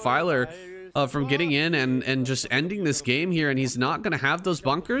stop this Defiler from getting in and just ending this game here. And he's not going to have those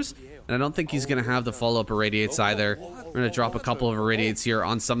bunkers, and I don't think he's going to have the follow-up Irradiates either. We're going to drop a couple of Irradiates here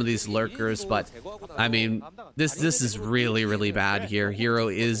on some of these lurkers, but I mean, this is really, really bad here. Hero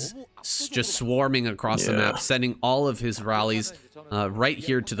is just swarming across the map, sending all of his rallies right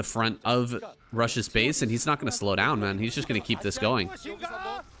here to the front of Rush's base, and he's not going to slow down, man. He's just going to keep this going.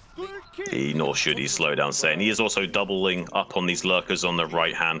 Nor should he slow down, saying he is also doubling up on these lurkers on the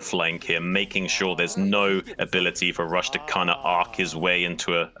right-hand flank here, making sure there's no ability for Rush to kind of arc his way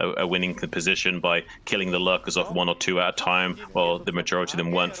into a winning position by killing the lurkers off 1 or 2 at a time, while the majority of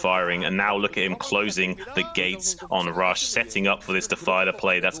them weren't firing. And now look at him closing the gates on Rush, setting up for this Defiler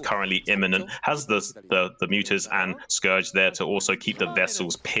play that's currently imminent. Has the Mutas and Scourge there to also keep the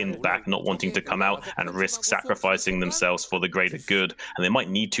vessels pinned back, not wanting to come out and risk sacrificing themselves for the greater good. And they might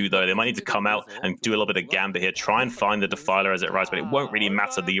need to, though. They might need to come out and do a little bit of gambit here, try and find the Defiler as it rises, but it won't really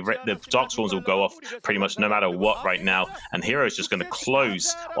matter. The Dark Swarms will go off pretty much no matter what right now, and Hero is just going to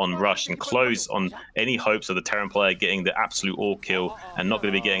close on Rush and close on any hopes of the Terran player getting the absolute all kill and not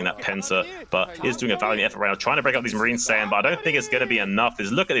going to be getting that Penta, but is doing a valiant effort right now, trying to break up these Marines, saying, but I don't think it's going to be enough.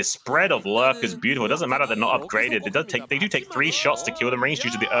 Look at this spread of lurkers, beautiful. It doesn't matter they're not upgraded. They do take 3 shots to kill the Marines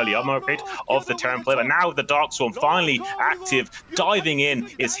due to the early armor upgrade of the Terran player, but now with the Dark Swarm finally active, diving in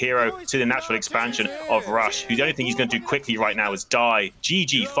is Hero to the natural expansion of Rush, who the only thing he's going to do quickly right now is die.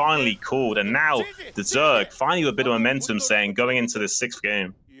 GG finally called, and now the Zerg finally with a bit of momentum, saying going into this 6th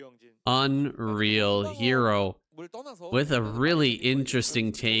game. Unreal. Hero with a really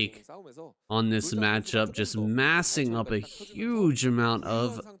interesting take on this matchup, just massing up a huge amount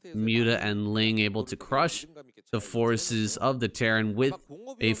of Muta and Ling, able to crush the forces of the Terran with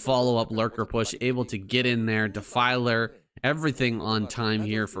a follow-up lurker push, able to get in there, Defiler, everything on time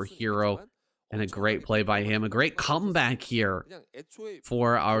here for Hero, and a great play by him. A great comeback here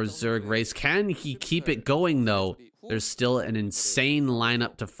for our Zerg race. Can he keep it going, though? There's still an insane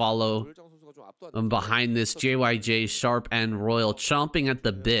lineup to follow behind this. JYJ, Sharp, and Royal chomping at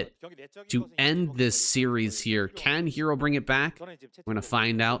the bit to end this series here. Can Hero bring it back? We're going to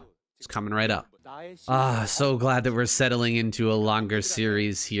find out. It's coming right up. So glad that we're settling into a longer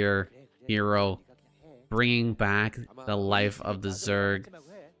series here. Hero bringing back the life of the Zerg.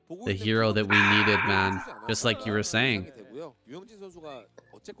 The hero that we needed, man. Just like you were saying.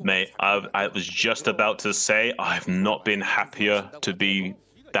 Mate, I was just about to say I've not been happier to be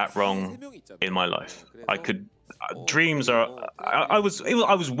that wrong in my life. Dreams are. I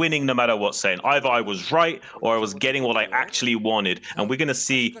was winning no matter what, saying either I was right or I was getting what I actually wanted, and we're gonna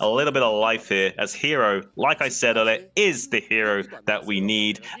see a little bit of life here as Hero, like I said earlier, is the hero that we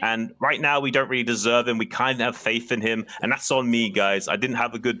need. And right now we don't really deserve him. We kind of have faith in him, and that's on me, guys. I didn't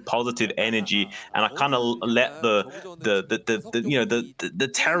have a good positive energy, and I kind of let the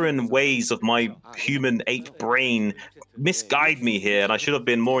Terran ways of my human ape brain misguide me here, and I should have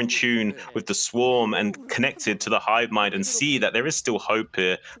been more in tune with the swarm and connected to the hive mind and see that there is still hope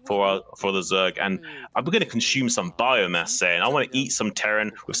here for the Zerg. And I'm going to consume some biomass, saying I want to eat some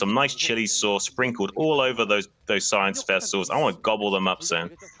Terran with some nice chili sauce sprinkled all over those science vessels. I want to gobble them up,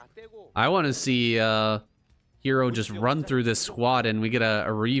 saying. I want to see Hero just run through this squad, and we get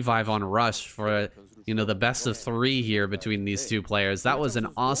a revive on Rush for the best of 3 here between these 2 players. That was an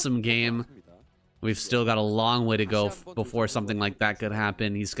awesome game. We've still got a long way to go before something like that could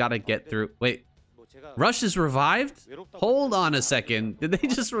happen. He's got to get through. Wait, Rush is revived? Hold on a second. Did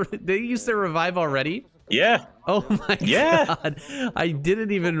they use their revive already? Yeah. Oh my god. I didn't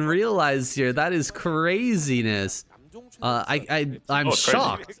even realize here. That is craziness. I'm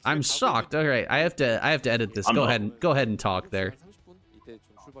shocked. I'm shocked. All right, I have to edit this. Go ahead and talk there.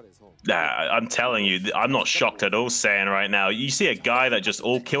 I'm telling you, I'm not shocked at all, saying right now. You see a guy that just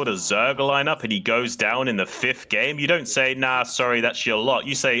all killed a Zerg lineup and he goes down in the 5th game. You don't say, nah, sorry, that's your lot.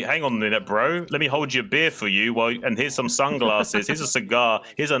 You say, hang on a minute, bro. Let me hold your beer for you. And here's some sunglasses. Here's a cigar.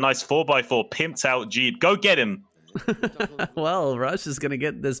 Here's a nice 4x4 pimped out Jeep. Go get him. Well, Rush is going to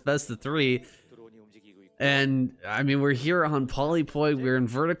get this best of 3. And, I mean, we're here on Polypoid. We're in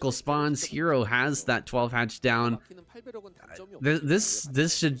vertical spawns. Hero has that 12 hatch down.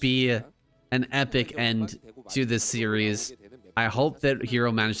 This should be an epic end to this series. I hope that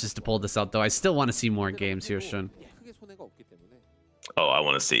Hero manages to pull this out, though. I still want to see more games here, Shun. Oh, I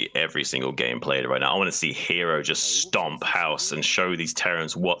want to see every single game played right now. I want to see Hero just stomp house and show these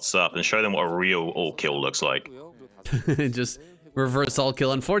Terrans what's up and show them what a real all-kill looks like. Just reverse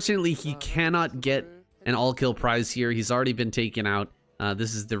all-kill. Unfortunately, he cannot get an all-kill prize here. He's already been taken out.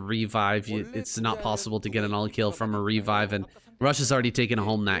 This is the revive. It's not possible to get an all-kill from a revive, and Rush has already taken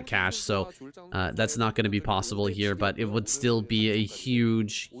home that cash, so that's not going to be possible here, but it would still be a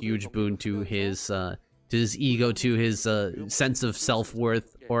huge, huge boon to his ego, to his sense of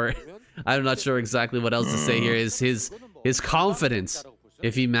self-worth, or I'm not sure exactly what else to say here, is his confidence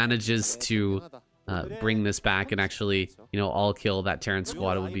if he manages to bring this back and actually, you know, all kill that Terran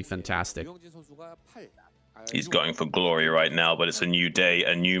squad. It would be fantastic. He's going for glory right now, but it's a new day,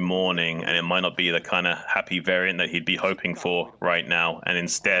 a new morning, and it might not be the kind of happy variant that he'd be hoping for right now, and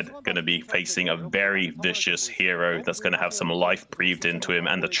instead going to be facing a very vicious Hero that's going to have some life breathed into him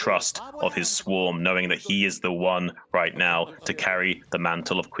and the trust of his swarm, knowing that he is the one right now to carry the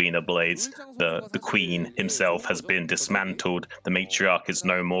mantle of Queen of Blades. The Queen himself has been dismantled, the matriarch is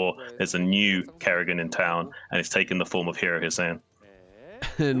no more, there's a new Kerrigan in town, and it's taken the form of Hero Hussein.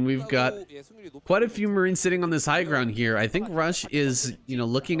 And we've got quite a few Marines sitting on this high ground here. I think Rush is, you know,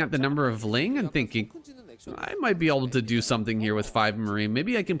 looking at the number of Ling and thinking, I might be able to do something here with 5 Marine.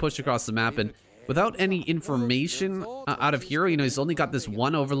 Maybe I can push across the map. And without any information out of Hero, you know, he's only got this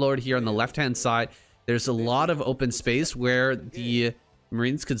one Overlord here on the left-hand side. There's a lot of open space where the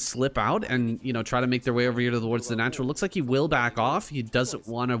Marines could slip out and, you know, try to make their way over here towards the natural. Looks like he will back off. He doesn't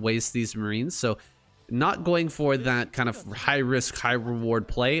want to waste these Marines, so not going for that kind of high risk, high reward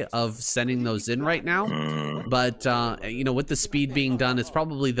play of sending those in right now. But, you know, with the speed being done, it's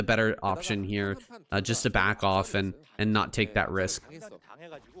probably the better option here, just to back off and not take that risk.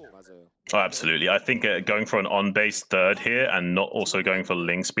 Oh, absolutely. I think going for an on-base third here and not also going for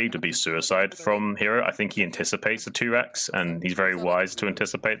Ling speed would be suicide from Hero. I think he anticipates the 2x, and he's very wise to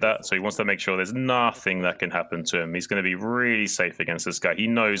anticipate that. So he wants to make sure there's nothing that can happen to him. He's going to be really safe against this guy. He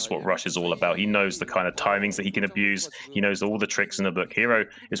knows what Rush is all about. He knows the kind of timings that he can abuse. He knows all the tricks in the book. Hero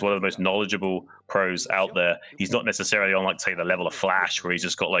is one of the most knowledgeable pros out there. He's not necessarily on, like, say, the level of Flash, where he's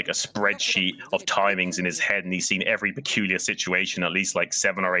just got like a spreadsheet of timings in his head and he's seen every peculiar situation at least like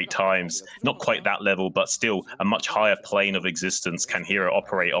 7 or 8 times. Not quite that level, but still a much higher plane of existence can Hero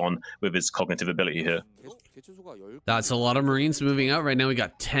operate on with his cognitive ability here. That's a lot of Marines moving out right now. We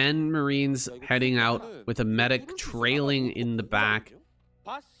got 10 Marines heading out with a medic trailing in the back.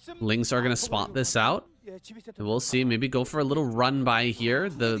 Lings are going to spot this out. And we'll see, maybe go for a little run by here.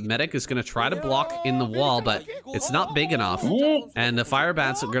 The medic is going to try to block in the wall, but it's not big enough. And the fire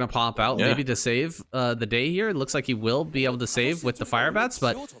bats are going to pop out, maybe to save the day here. It looks like he will be able to save with the fire bats,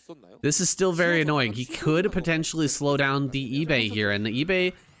 but this is still very annoying. He could potentially slow down the eBay here, and the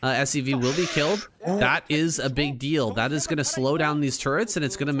eBay SCV will be killed. That is a big deal. That is going to slow down these turrets, and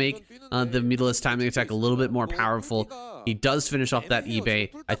it's going to make the Mutalis's timing attack a little bit more powerful. He does finish off that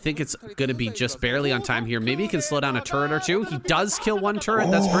eBay. I think it's going to be just barely on time here. Maybe he can slow down a turret or two. He does kill one turret.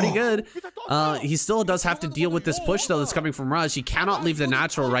 That's pretty good. He still does have to deal with this push, though, that's coming from Rush. He cannot leave the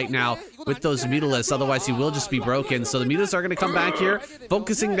natural right now with those Mutalis's, otherwise he will just be broken. So the Mutalis's are going to come back here,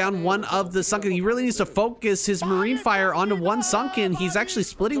 focusing down one of the Sunken. He really needs to focus his Marine fire onto one Sunken. He's actually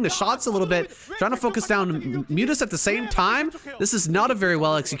splitting the shots a little bit, trying to focus down Mutas at the same time. This is not a very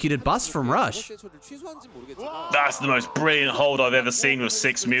well executed bust from Rush. That's the most brilliant hold I've ever seen with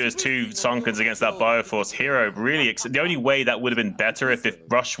 6 Mutas, 2 Sunkens against that Bioforce. Hero really, the only way that would have been better if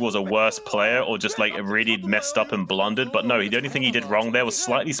Rush was a worse player or just like really messed up and blundered, but no, the only thing he did wrong there was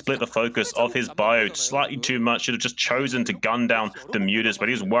slightly split the focus of his bio slightly too much. Should have just chosen to gun down the Mutas, but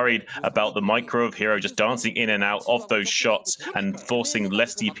he was worried about the micro of Hero just dancing in and out of those shots and forcing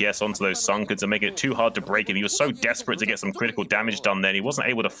less DPS onto those Sunkens and making it too hard to break him. He was so desperate to get some critical damage done there, and he wasn't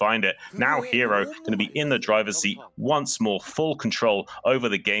able to find it. Now Hero going to be in the driver's seat once more, full control over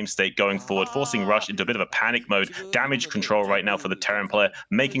the game state going forward, forcing Rush into a bit of a panic mode. Damage control right now for the Terran player,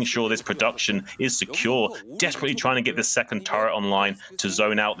 making sure this production is secure, desperately trying to get this second turret online to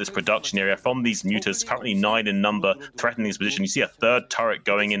zone out this production area from these Mutas, currently 9 in number, threatening his position. You see a third turret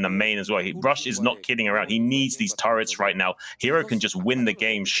going in the main as well. Rush is not kidding around. He needs these turrets right now. Hero can just win the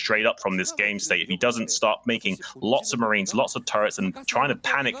game straight up from this game state if he doesn't start making lots of Marines, lots of turrets, and trying to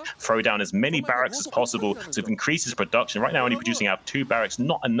panic, throw down as many barracks as possible to increase his production. Right now, only producing out 2 barracks,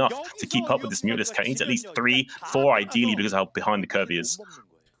 not enough to keep up with this Mutas count. He needs at least 3, 4 ideally because of how behind the curve he is.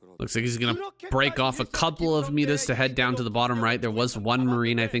 Looks like he's going to break off a couple of Mutas to head down to the bottom right. There was one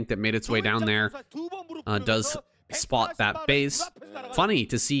Marine, I think, that made its way down there. Does spot that base. Funny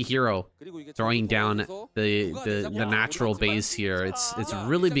to see Hero throwing down the natural base here. It's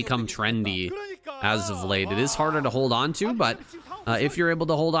really become trendy as of late. It is harder to hold on to, but if you're able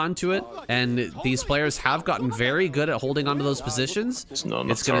to hold on to it, and these players have gotten very good at holding onto those positions, it's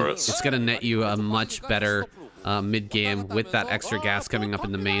gonna net you a much better mid game with that extra gas coming up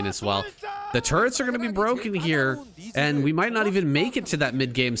in the main as well. The turrets are going to be broken here, and we might not even make it to that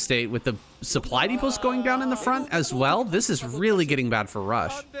mid game state with the supply depots going down in the front as well. This is really getting bad for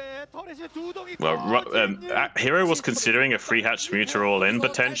Rush. Well, Hero was considering a 3-hatch muter all-in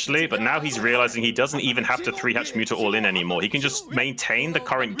potentially, but now he's realizing he doesn't even have to 3-hatch muter all-in anymore. He can just maintain the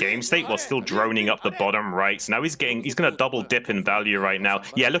current game state while still droning up the bottom right. So now he's going to double dip in value right now.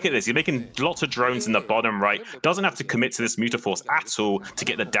 Yeah, look at this. He's making lots of drones in the bottom right. Doesn't have to commit to this muter force at all to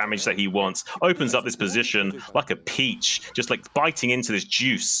get the damage that he wants. Opens up this position like a peach, just like biting into this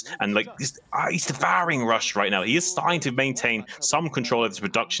juice, and like he's devouring Rush right now. He is starting to maintain some control of this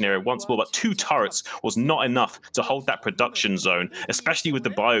production area once more, but 2 turrets was not enough to hold that production zone, especially with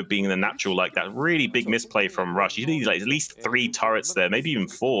the bio being in the natural like that. Really big misplay from Rush. You need like at least 3 turrets there, maybe even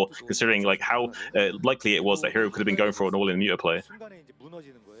 4, considering like how likely it was that Hero could have been going for an all-in muter play.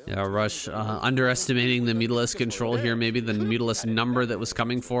 Yeah, Rush underestimating the mutalist control here, maybe the mutalist number that was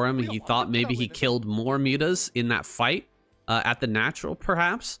coming for him. He thought maybe he killed more mutas in that fight at the natural,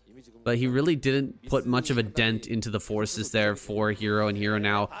 perhaps. But he really didn't put much of a dent into the forces there for Hero, and Hero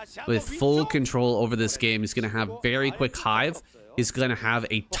now with full control over this game. He's going to have very quick hive. He's going to have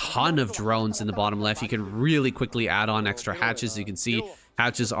a ton of drones in the bottom left. He can really quickly add on extra hatches. You can see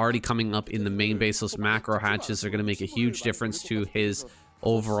hatches already coming up in the main base. Those macro hatches are going to make a huge difference to his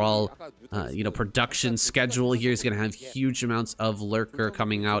overall production schedule here. He's going to have huge amounts of lurker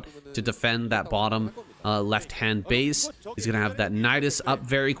coming out to defend that bottom left-hand base. He's going to have that Nidus up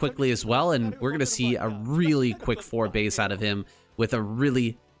very quickly as well, and we're going to see a really quick 4 base out of him with a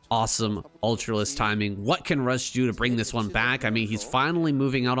really awesome ultralist timing. What can Rush do to bring this one back? I mean, he's finally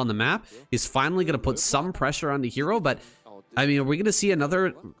moving out on the map. He's finally going to put some pressure on the Hero, but I mean, are we going to see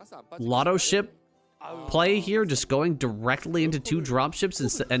another Lotto ship play here, just going directly into 2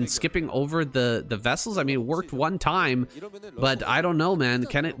 dropships and skipping over the vessels? I mean, it worked one time, but I don't know, man.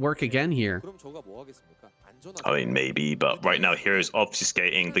 Can it work again here? I mean, maybe, but right now Hero's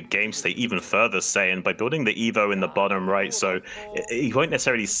obfuscating the game state even further, saying by building the Evo in the bottom right, so he won't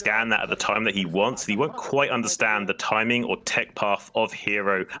necessarily scan that at the time that he wants. He won't quite understand the timing or tech path of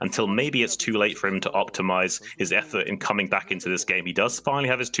Hero until maybe it's too late for him to optimize his effort in coming back into this game. He does finally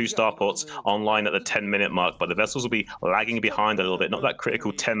have his 2 starports online at the 10-minute mark, but the vessels will be lagging behind a little bit, not that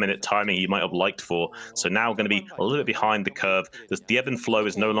critical 10-minute timing he might have liked for. So now going to be a little bit behind the curve. The ebb and flow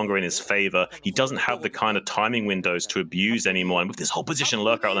is no longer in his favor. He doesn't have the kind of timing windows to abuse anymore, and with this whole position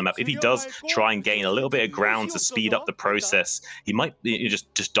lurker on the map, if he does try and gain a little bit of ground to speed up the process, he might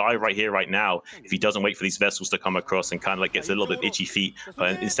just die right here, right now, if he doesn't wait for these vessels to come across and kind of like gets a little bit itchy feet.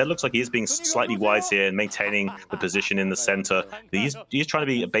 But instead, looks like he is being slightly wise here and maintaining the position in the center. He is trying to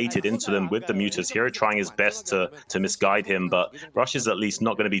be baited into them with the mutas. Hero trying his best to misguide him, but Rush is at least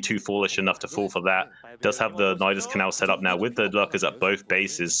not going to be too foolish enough to fall for that. Does have the Nidus Canal set up now with the lurkers at both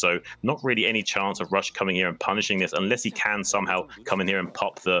bases, so not really any chance of Rush coming here and punishing this unless he can somehow come in here and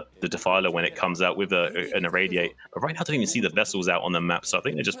pop the Defiler when it comes out with an irradiate. But right now I don't even see the vessels out on the map, so I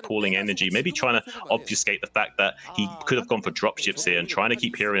think they're just pooling energy, maybe trying to obfuscate the fact that he could have gone for dropships here and trying to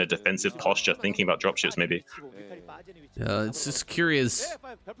keep Hero in a defensive posture, thinking about dropships maybe. It's just curious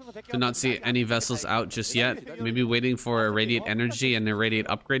to not see any vessels out just yet. Maybe waiting for irradiate energy and irradiate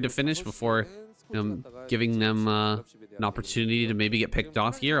upgrade to finish before giving them an opportunity to maybe get picked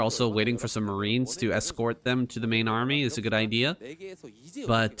off here. Also waiting for some Marines to escort them to the main army is a good idea.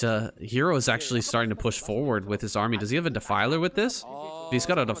 But Hero is actually starting to push forward with his army. Does he have a Defiler with this? He's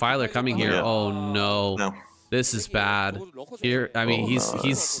got a Defiler coming here. Oh no. This is bad. Here, I mean,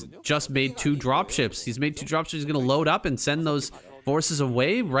 he's just made 2 dropships. He's made 2 dropships. He's gonna load up and send those forces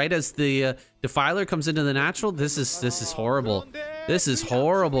away right as the Defiler comes into the natural. This is horrible. This is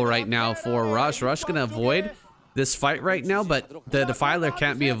horrible right now for Rush. Rush gonna avoid this fight right now, but the Defiler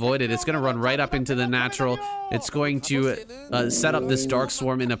can't be avoided. It's gonna run right up into the natural. It's going to set up this Dark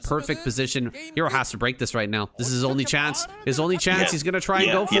Swarm in a perfect position. Hero has to break this right now. This is his only chance. His only chance. Yeah. He's gonna try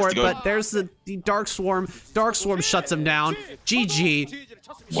and go for it, but there's the Dark Swarm. Dark Swarm shuts him down. GG.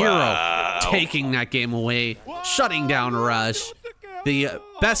 Hero taking that game away, shutting down Rush. The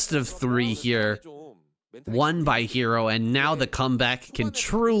best of 3 here, won by Hero, and now the comeback can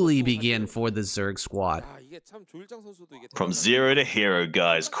truly begin for the Zerg squad. From 0 to hero,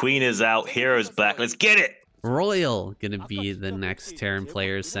 guys. Queen is out, Hero's back. Let's get it! Royal gonna be the next Terran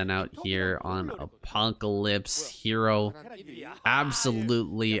player sent out here on Apocalypse. Hero,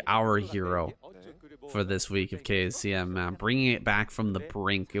 absolutely our hero for this week of KCM, bringing it back from the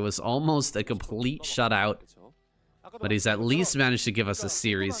brink. It was almost a complete shutout, but he's at least managed to give us a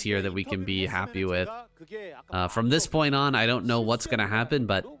series here that we can be happy with. From this point on, I don't know what's gonna happen,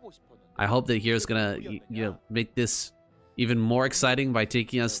 but I hope that Hero's gonna, make this even more exciting by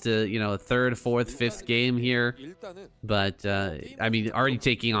taking us to, a third, fourth, fifth game here. But I mean, already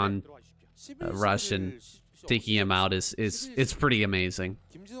taking on Rush and taking him out it's pretty amazing.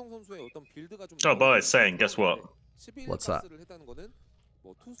 Oh, by saying, guess what? What's that?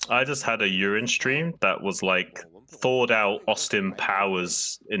 I just had a urine stream that was like thawed out Austin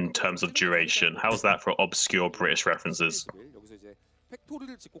Powers in terms of duration. How's that for obscure British references?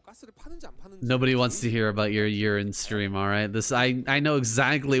 Nobody wants to hear about your urine stream, all right? I know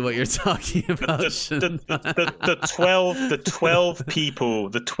exactly what you're talking about. The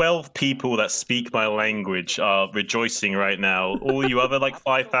 12 people that speak my language are rejoicing right now. All you other like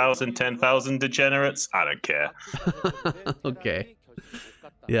 5,000, 10,000 degenerates, I don't care. Okay.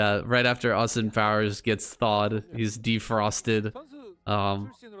 Yeah, right after Austin Powers gets thawed, he's defrosted.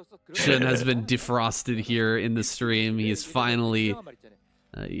 Shin has been defrosted here in the stream. He's finally,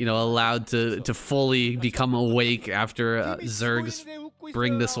 allowed to fully become awake after Zergs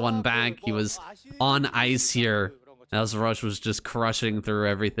bring this one back. He was on ice here as Rush was just crushing through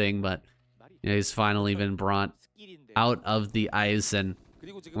everything, but he's finally been brought out of the ice, and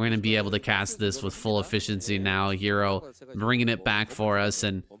we're going to be able to cast this with full efficiency now. Hero bringing it back for us,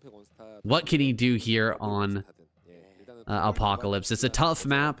 and what can he do here on Apocalypse? It's a tough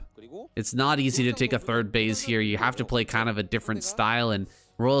map. It's not easy to take a third base here. You have to play kind of a different style, and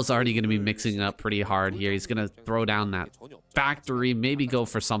Royal's already going to be mixing it up pretty hard here. He's going to throw down that factory, maybe go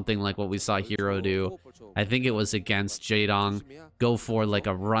for something like what we saw Hero do. I think it was against Jaedong. Go for like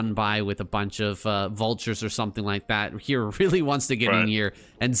a run by with a bunch of vultures or something like that. Hero really wants to get in here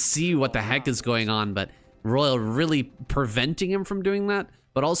and see what the heck is going on, but Royal really preventing him from doing that,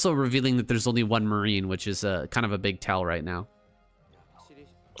 but also revealing that there's only one Marine, which is kind of a big tell right now.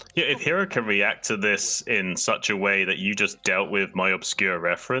 Yeah, if Hero can react to this in such a way that you just dealt with my obscure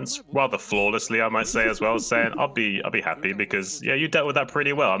reference rather flawlessly, I might say, as well, saying I'll be happy because you dealt with that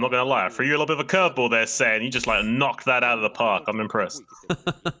pretty well. I'm not gonna lie, I threw you a little bit of a curveball there, saying you just like knocked that out of the park. I'm impressed.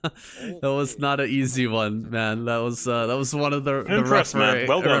 That was not an easy one, man. That was one of the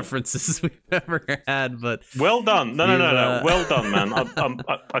references we've ever had. But well done. No. Well done, man.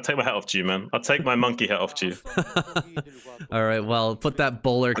 I take my hat off to you, man. I'll take my monkey hat off to you. All right, well, put that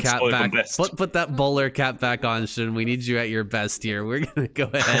bowler cap back. Put that bowler cap back on, Shin. We need you at your best here. We're gonna go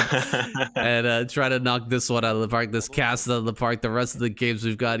ahead and try to knock this one out of the park. This cast out of the park. The rest of the games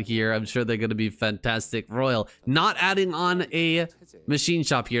we've got here, I'm sure they're gonna be fantastic. Royal not adding on a machine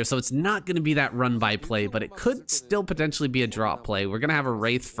shop here, so it's not gonna be that run by play, but it could still potentially be a drop play. We're gonna have a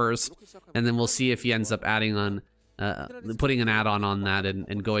Wraith first, and then we'll see if he ends up adding on, putting an add-on on that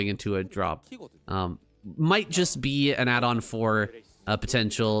and going into a drop. Might just be an add-on for a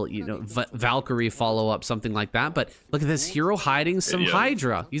potential, Valkyrie follow-up, something like that. But look at this, Hero hiding some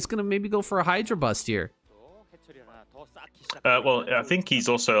Hydra. He's gonna maybe go for a Hydra bust here. Well, I think he's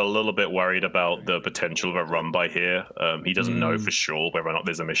also a little bit worried about the potential of a run by here. He doesn't know for sure whether or not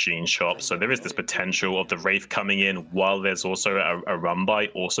there's a machine shop. So there is this potential of the Wraith coming in while there's also a run by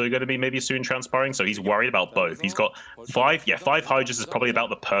also going to be maybe soon transpiring. So he's worried about both. He's got five Hydras is probably about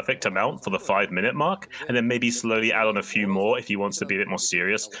the perfect amount for the 5-minute mark. And then maybe slowly add on a few more if he wants to be a bit more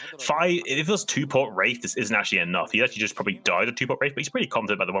serious. If it was 2-port Wraith, this isn't actually enough. He actually just probably died a 2-port Wraith, but he's pretty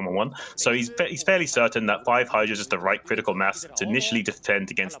confident about the 1-1-1. So he's fairly certain that 5 Hydras is the right critical mass to initially defend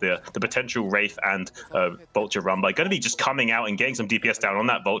against the potential Wraith and Vulture run by. Going to be just coming out and getting some DPS down on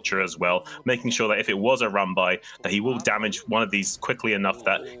that Vulture as well, making sure that if it was a run by, that he will damage one of these quickly enough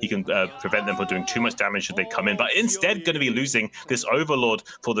that he can prevent them from doing too much damage should they come in. But instead, going to be losing this Overlord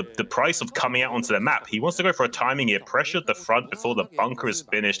for the price of coming out onto the map. He wants to go for a timing here, pressure the front before the bunker is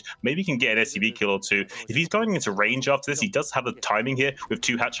finished. Maybe he can get an SCV kill or two. If he's going into range after this, he does have the timing here with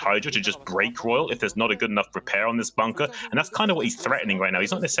 2-hatch Hydra to just break Royal if there's not a good enough repair on this bunker. And that's kind of what he's threatening right now.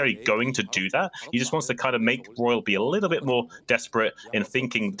 He's not necessarily going to do that. He just wants to kind of make Royal be a little bit more desperate in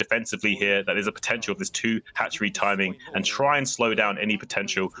thinking defensively here that there's a potential of this 2-hatchery timing and try and slow down any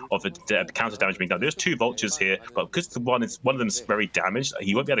potential of the counter damage being done. There's 2 Vultures here, but because one of them is very damaged,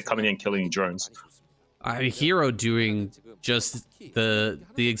 he won't be able to come in and kill any drones. Hero doing just the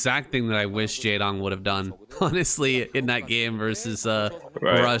exact thing that I wish Jaedong would have done, honestly, in that game versus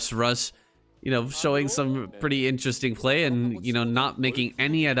Rush. Rush, showing some pretty interesting play and, not making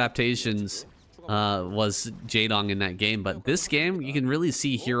any adaptations was Jaedong in that game. But this game, you can really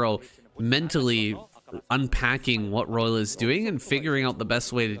see Hero mentally unpacking what Royal is doing and figuring out the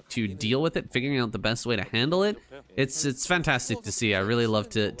best way to deal with it, figuring out the best way to handle it. It's fantastic to see. I really love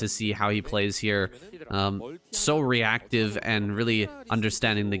to see how he plays here. So reactive and really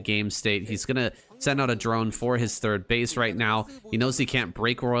understanding the game state. He's gonna send out a drone for his third base right now. He knows he can't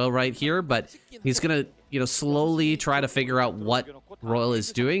break Royal right here, but he's gonna, you know, slowly try to figure out what Royal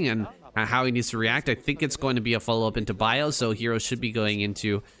is doing and how he needs to react. I think it's going to be a follow-up into Bio, so Hero should be going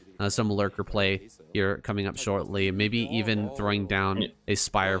into some lurker play here coming up shortly. Maybe even throwing down a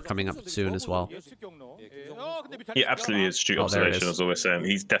Spire coming up soon as well. Yeah, absolutely. It's astute observation, as always saying.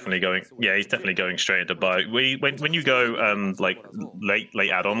 He's definitely going. Yeah, he's definitely going straight into Bio. When you go like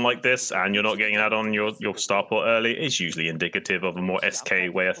late add-on like this, and you're not getting an add-on your starport early, it's usually indicative of a more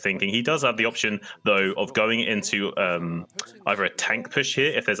SK way of thinking. He does have the option though of going into either a tank push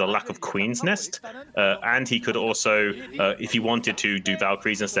here if there's a lack of Queen's Nest, and he could also, if he wanted to, do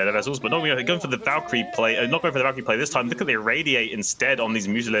Valkyries instead of vessels. But not going for the Valkyrie play. Not going for the Valkyrie play this time. Look at the Irradiate instead on these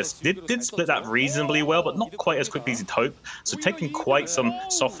Mutalisks. Did split that reasonably well, but not quite as quickly as he'd hope. So taking quite some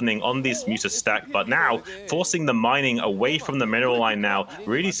softening on this Muta stack, but now forcing the mining away from the mineral line now,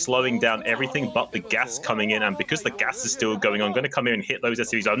 really slowing down everything but the gas coming in. And because the gas is still going on, going to come here and hit those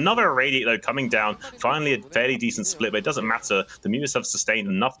SCVs. Another Irradiate though coming down. Finally a fairly decent split, but it doesn't matter. The Mutas have sustained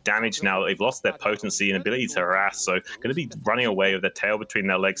enough damage now that they've lost their potency and ability to harass. So going to be running away with their tail between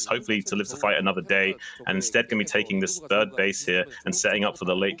their legs, hopefully to live to fight another day. And instead going to be taking this third base here and setting up for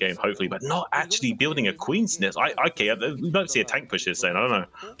the late game, hopefully, but not actually building a Queen's Nest. Okay, we don't see a tank push here, saying, I don't know.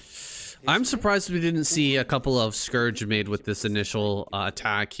 I'm surprised we didn't see a couple of Scourge made with this initial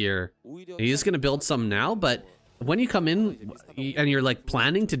attack here. He's going to build some now, but when you come in and you're like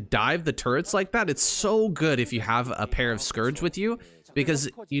planning to dive the turrets like that, it's so good if you have a pair of Scourge with you, because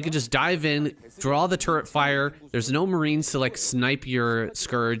you can just dive in, draw the turret fire. There's no Marines to like snipe your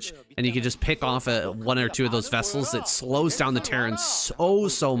Scourge, and you can just pick off one or two of those vessels. It slows down the Terran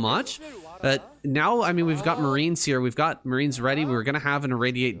so much. But now, I mean, we've got Marines here. We've got Marines ready. We're going to have an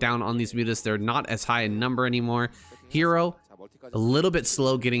Irradiate down on these Mutas. They're not as high in number anymore. Hero, a little bit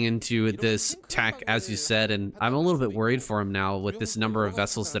slow getting into this tech, as you said, and I'm a little bit worried for him now with this number of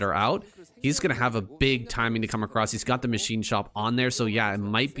vessels that are out. He's going to have a big timing to come across. He's got the machine shop on there, so yeah, it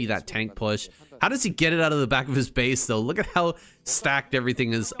might be that tank push. How does he get it out of the back of his base, though? Look at how stacked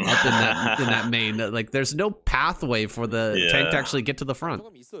everything is up in that main. Like, there's no pathway for the tank to actually get to the front.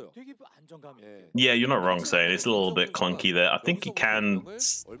 Yeah, you're not wrong saying it's a little bit clunky there. I think he can,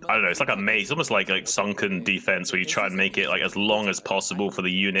 I don't know, it's like a maze, almost like sunken defense where you try and make it like as long as possible for the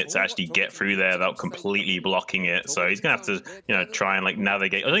unit to actually get through there without completely blocking it. So he's gonna have to, you know, try and like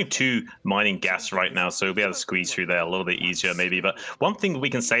navigate. I think 2 mining gas right now, so he'll be able to squeeze through there a little bit easier maybe. But one thing we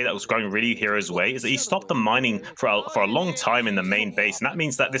can say that was going really Hero's way is that he stopped the mining for a long time in the main base, and that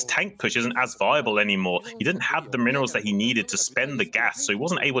means that this tank push isn't as viable anymore. He didn't have the minerals that he needed to spend the gas, so he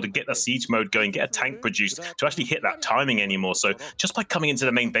wasn't able to get the siege mode going, get a tank produced to actually hit that timing anymore. So just by coming into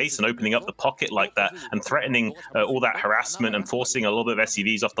the main base and opening up the pocket like that and threatening all that harassment and forcing a little bit of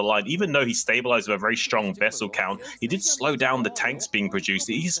SCVs off the line, even though he stabilized with a very strong vessel count, he did slow down the tanks being produced.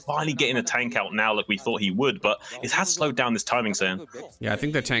 He's finally getting a tank out now like we thought he would, but it has slowed down this timing, Sam. Yeah, I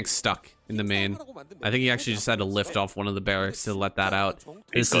think the tank's stuck in the main. I think he actually just had to lift off one of the barracks to let that out.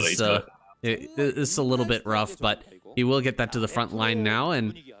 This is a little bit rough, but he will get that to the front line now,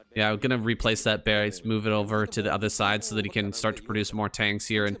 and yeah, I'm gonna replace that barracks, move it over to the other side so that he can start to produce more tanks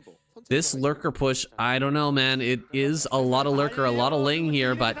here. And this lurker push, I don't know, man. It is a lot of lurker, a lot of ling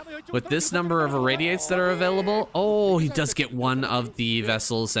here, but with this number of irradiates that are available, oh, he does get one of the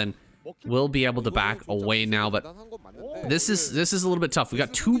vessels and will be able to back away now. But this is a little bit tough. We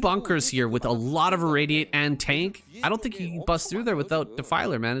got 2 bunkers here with a lot of irradiate and tank. I don't think you can bust through there without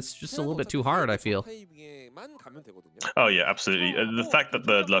Defiler, man. It's just a little bit too hard, I feel. Oh yeah, absolutely. The fact that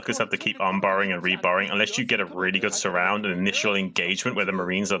the lurkers have to keep unbarring and rebarring, unless you get a really good surround and initial engagement where the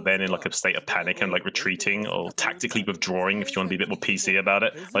Marines are then in like a state of panic and like retreating or tactically withdrawing, if you want to be a bit more PC about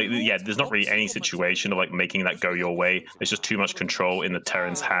it. Like, yeah, there's not really any situation of like making that go your way. There's just too much control in the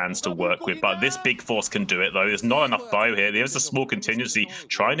Terran's hands to work with. But this big force can do it though. There's not enough bio here. There's a small contingency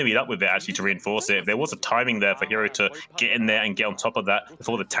trying to meet up with it actually to reinforce it. If there was a timing there for Hero to get in there and get on top of that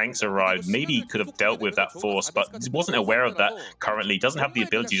before the tanks arrived, maybe he could have dealt with that force, but he wasn't aware of that currently. Doesn't have the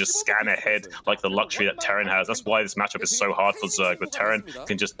ability to just scan ahead like the luxury that Terran has. That's why this matchup is so hard for Zerg. The Terran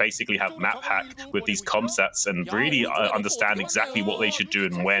can just basically have map hack with these comsats and really understand exactly what they should do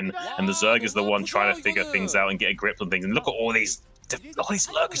and when, and the Zerg is the one trying to figure things out and get a grip on things. And look at all these all these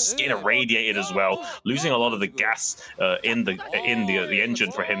lurkers just getting irradiated as well, losing a lot of the gas in the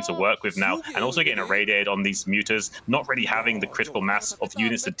engine for him to work with now, and also getting irradiated on these mutas, not really having the critical mass of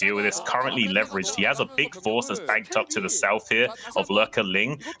units to deal with this. Currently leveraged, he has a big force that's banked up to the south here of Lurker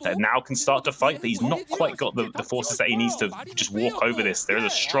Ling that now can start to fight, but he's not quite got the forces that he needs to just walk over this. There is a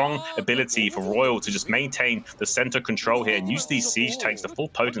strong ability for Royal to just maintain the center control here and use these siege tanks to full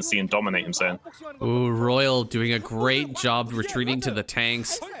potency and dominate him, Sam. Ooh, Royal doing a great job retreating to the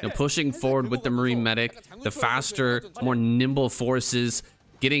tanks, pushing forward with the Marine Medic, the faster, more nimble forces,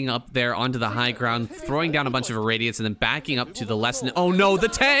 getting up there onto the high ground, throwing down a bunch of irradiates, and then backing up to the less... Oh no, the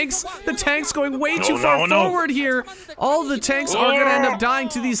tanks! The tanks going way too far forward here! All the tanks are going to end up dying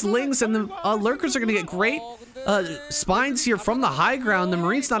to these Lings, and the Lurkers are going to get great spines here from the high ground. The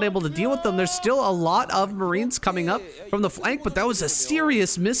Marines not able to deal with them. There's still a lot of Marines coming up from the flank, but that was a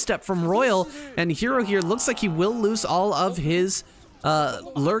serious misstep from Royal, and Hero here looks like he will lose all of his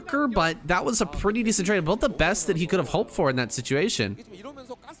Lurker, but that was a pretty decent trade, about the best that he could have hoped for in that situation.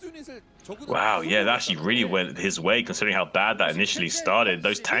 Wow, yeah, that actually really went his way, considering how bad that initially started.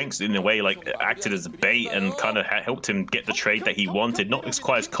 Those tanks, in a way, like, acted as bait and kind of helped him get the trade that he wanted. Not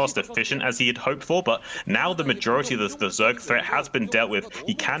quite as cost efficient as he had hoped for, but now the majority of the Zerg threat has been dealt with.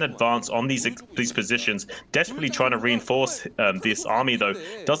 He can advance on these positions, desperately trying to reinforce this army, though.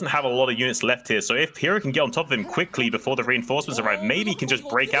 Doesn't have a lot of units left here, so if Hero can get on top of him quickly before the reinforcements arrive, maybe he can just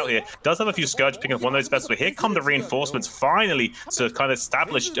break out here. Does have a few Scourge picking up one of those vessels, but here come the reinforcements finally to kind of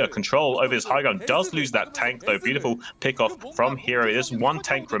establish control over his high ground. Does lose that tank, though. Beautiful pickoff from Hero. There's one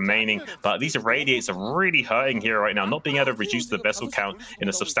tank remaining, but these irradiates are really hurting Hero right now. Not being able to reduce the vessel count in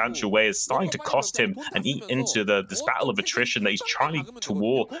a substantial way is starting to cost him and eat into this battle of attrition that he's trying to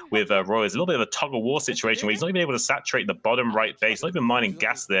war with Roy. It's a little bit of a tug-of-war situation where he's not even able to saturate the bottom right base. Not even mining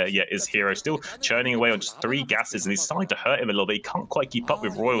gas there yet is Hero. Still churning away on just 3 gases, and he's starting to hurt him a little bit. He can't quite keep up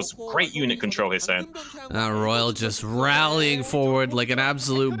with Royal's great unit control here, Sam. Royal just rallying forward like an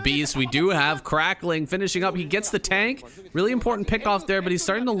absolute beast. We do have Crackling finishing up. He gets the tank. Really important pick off there, but he's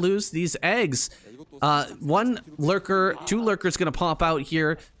starting to lose these eggs. One Lurker, 2 Lurkers gonna pop out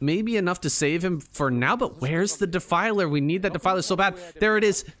here. Maybe enough to save him for now, but where's the Defiler? We need that Defiler so bad. There it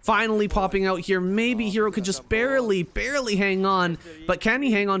is, finally popping out here. Maybe Hero could just barely hang on, but can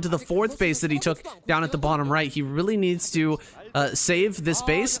he hang on to the 4th base that he took down at the bottom right? He really needs to save this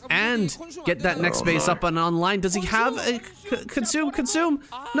base and get that next base up and online. Does he have a consume?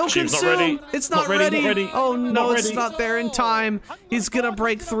 No, consume. It's not ready. Oh no, it's not there in time. He's gonna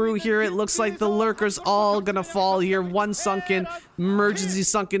break through here. It looks like the Lurkers all gonna fall here. One sunken, emergency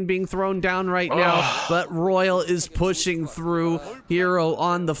sunken being thrown down right now, but Royal is pushing through. Hero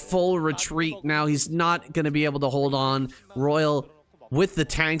on the full retreat now. He's not gonna be able to hold on. Royal with the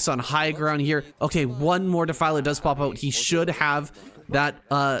tanks on high ground here. Okay, one more Defiler does pop out. He should have that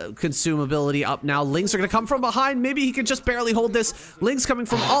consumability up now. Lings are gonna come from behind. Maybe he can just barely hold this. Lings coming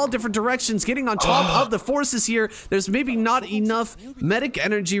from all different directions, getting on top of the forces here. There's maybe not enough medic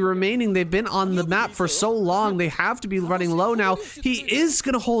energy remaining. They've been on the map for so long. They have to be running low now. He is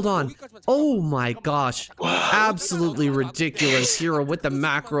gonna hold on. Oh my gosh. Absolutely ridiculous. Hero with the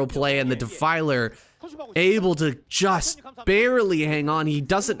macro play, and the Defiler able to just barely hang on. He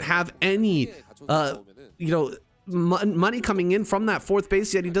doesn't have any, money coming in from that 4th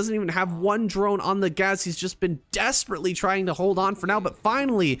base yet. He doesn't even have one drone on the gas. He's just been desperately trying to hold on for now, but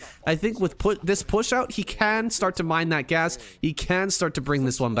finally, I think with this push out, he can start to mine that gas. He can start to bring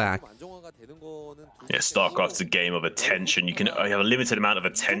this one back. Yeah, Starcraft's a game of attention. You have a limited amount of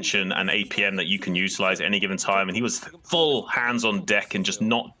attention and APM that you can utilize at any given time, and he was full hands on deck and just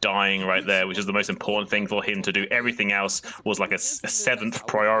not dying right there, which is the most important thing for him to do. Everything else was like a 7th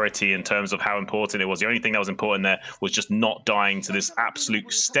priority in terms of how important it was. The only thing that was important there was just not dying to this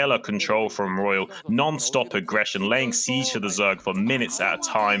absolute stellar control from Royal. Non-stop aggression, laying siege to the Zerg for minutes at a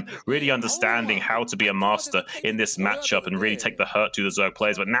time, really understanding how to be a master in this matchup and really take the hurt to the Zerg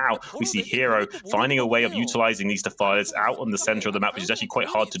players. But now we see Hero finding a way of utilizing these Defilers out on the center of the map, which is actually quite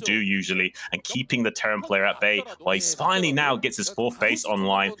hard to do usually, and keeping the Terran player at bay, while he finally now gets his 4th base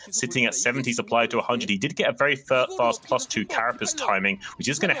online, sitting at 70 supply to 100. He did get a very fast +2 carapace timing, which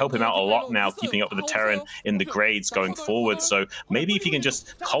is going to help him out a lot now, keeping up with the Terran in the grades going forward. So maybe if he can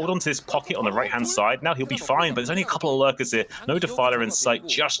just hold on to this pocket on the right-hand side, now he'll be fine, but there's only a couple of Lurkers here. No Defiler in sight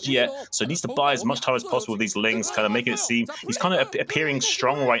just yet, so he needs to buy as much time as possible with these Lings, kind of making it seem he's kind of appearing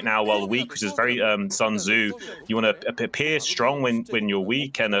strong right now while weak, which is very Sun Tzu. You want to appear strong when you're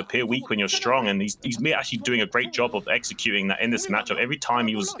weak and appear weak when you're strong, and he's actually doing a great job of executing that in this matchup. Every time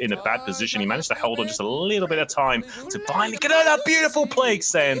he was in a bad position, he managed to hold on just a little bit of time to finally get out that beautiful play,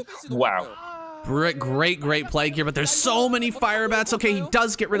 saying, wow. Great plague here, but there's so many fire bats. Okay, he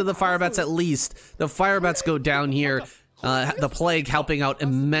does get rid of the fire bats at least. The fire bats go down here. The plague helping out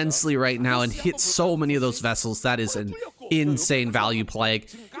immensely right now and hits so many of those vessels. That is an insane value plague.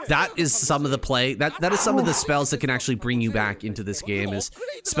 That is some of the play. That is some of the spells that can actually bring you back into this game, is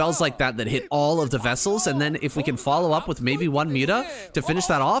spells like that hit all of the vessels, and then if we can follow up with maybe one Muta to finish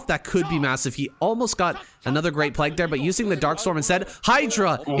that off, that could be massive. He almost got another great plague there, but using the Dark Storm instead.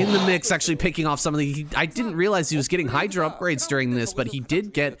 Hydra in the mix, actually picking off some of the... I didn't realize he was getting Hydra upgrades during this, but he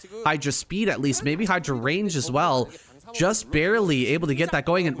did get Hydra speed at least, maybe Hydra range as well. Just barely able to get that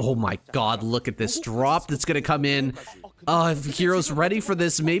going, and oh my god, look at this drop that's gonna come in. If Hero's ready for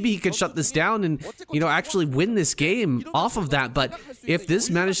this, maybe he could shut this down and, you know, actually win this game off of that. But if this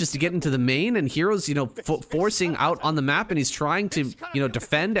manages to get into the main and Hero's, you know, forcing out on the map and he's trying to, you know,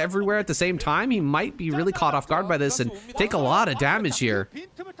 defend everywhere at the same time, he might be really caught off guard by this and take a lot of damage here.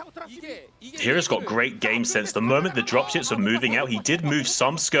 Hero's got great game sense. The moment the dropships are moving out, he did move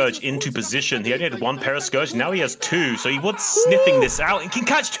some Scourge into position. He only had one pair of Scourge, now he has two, so he was sniffing this out. He can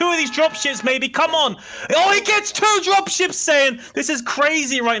catch two of these dropships, maybe. Come on! Oh, he gets two dropships, saying this is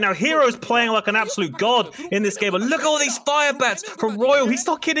crazy right now. Hero's playing like an absolute god in this game. But look at all these fire bats from Royal. He's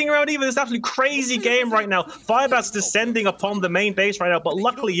not kidding around either. This absolute crazy game right now. Fire bats descending upon the main base right now, but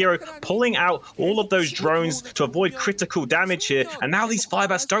luckily Hero pulling out all of those drones to avoid critical damage here. And now these fire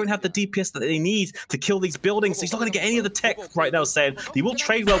bats don't have the DPS that they need to kill these buildings. So he's not going to get any of the tech right now, saying he will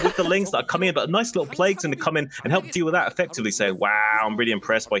trade well with the lings that are coming in, but a nice little plague's going to come in and help deal with that effectively. Saying, wow, I'm really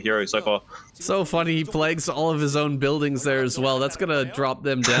impressed by Hero so far. So funny, he plagues all of his own buildings there as well. That's going to drop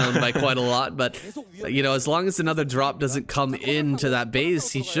them down by quite a lot, but, you know, as long as another drop doesn't come into that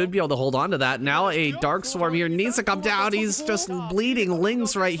base, he should be able to hold on to that. Now a Dark Swarm here needs to come down. He's just bleeding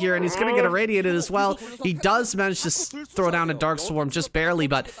lings right here, and he's going to get irradiated as well. He does manage to throw down a Dark Swarm just barely,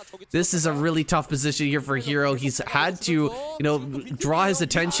 but this is a really tough position here for Hero. He's had to, you know, draw his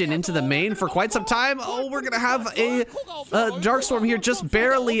attention into the main for quite some time. Oh, we're going to have a Dark Swarm here, just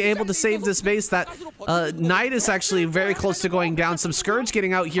barely able to save this base. That Knight is actually very close to going down. Some Scourge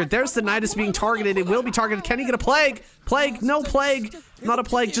getting out here. There's the Knight is being targeted. It will be targeted. Can he get a plague? Plague? No plague. Not a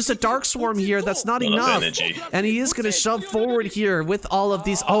plague, just a Dark Swarm here. That's not enough. And he is going to shove forward here with all of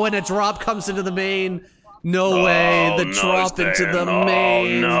these. Oh, and a drop comes into the main. No way. The drop into the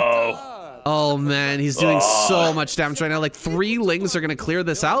main. No. Oh man, he's doing so much damage right now. Like 3 lings are going to clear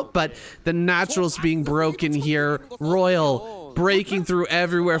this out, but the natural's being broken here. Royal breaking through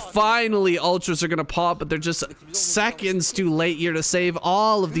everywhere. Finally, ultras are going to pop, but they're just seconds too late here to save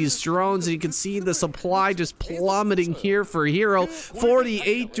all of these drones. And you can see the supply just plummeting here for Hero.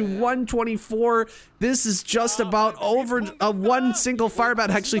 48 to 124. This is just about over one single firebat.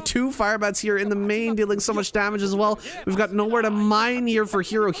 Actually, 2 firebats here in the main, dealing so much damage as well. We've got nowhere to mine here for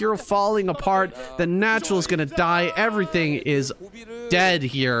Hero. Hero falling apart. The natural is going to die. Everything is dead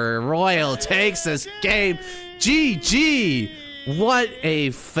here. Royal takes this game. GG. What a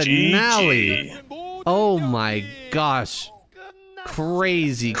finale. GG. Oh my gosh.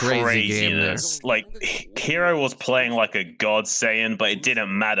 Crazy game there. Like, Hero was playing like a god Saiyan, but it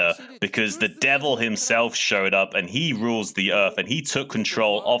didn't matter because the devil himself showed up and he rules the earth and he took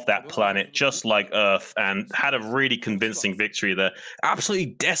control of that planet just like Earth and had a really convincing victory there. Absolutely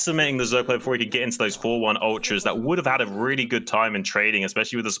decimating the Zerg player before he could get into those 4-1 ultras that would have had a really good time in trading,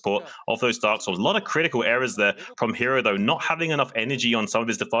 especially with the support of those Dark Souls. A lot of critical errors there from Hero, though, not having enough energy on some of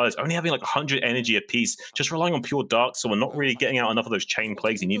his Defiers, only having like 100 energy apiece, just relying on pure Dark Soul and not really getting out enough of those chain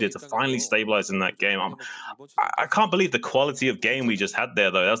plagues he needed to finally stabilize in that game. I can't believe the quality of game we just had there,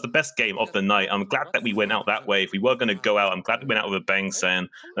 though. That was the best game of the night. I'm glad that we went out that way. If we were going to go out, I'm glad we went out with a bang, saying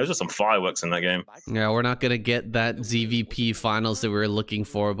those are some fireworks in that game. Yeah, we're not going to get that ZVP finals that we were looking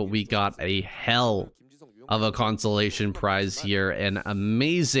for, but we got a hell of a consolation prize here. An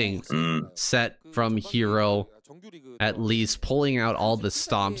amazing set from Hero, at least pulling out all the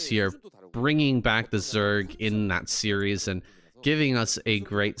stomps here, bringing back the Zerg in that series and giving us a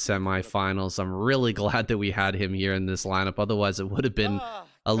great semifinals. I'm really glad that we had him here in this lineup. Otherwise, it would have been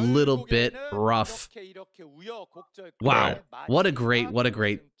a little bit rough. Wow, what a great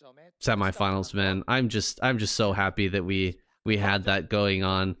semifinals, man. I'm just so happy that we had that going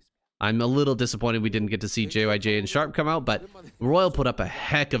on. I'm a little disappointed we didn't get to see JYJ and Sharp come out, but Royal put up a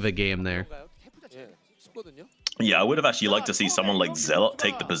heck of a game there. Yeah, I would have actually liked to see someone like Zealot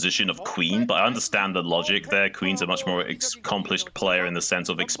take the position of Queen, but I understand the logic there. Queen's a much more accomplished player in the sense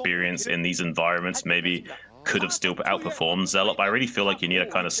of experience in these environments. Maybe could have still outperformed Zealot, but I really feel like you need a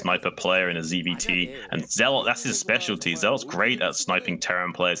kind of sniper player in a ZVT, and Zealot, that's his specialty. Zealot's great at sniping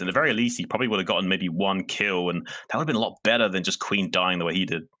Terran players. At the very least, he probably would have gotten maybe 1 kill, and that would have been a lot better than just Queen dying the way he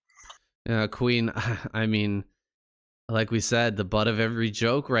did. Queen, I mean, like we said, the butt of every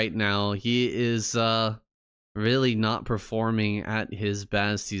joke right now. He is really not performing at his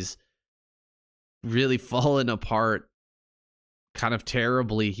best. He's really fallen apart kind of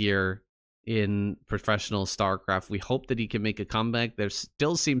terribly here in professional StarCraft. We hope that he can make a comeback. There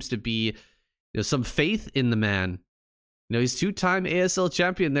still seems to be some faith in the man. He's two-time ASL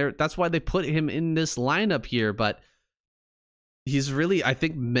champion there. That's why they put him in this lineup here, but he's really, I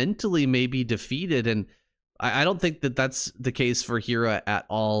think, mentally maybe defeated, and I don't think that that's the case for Hira at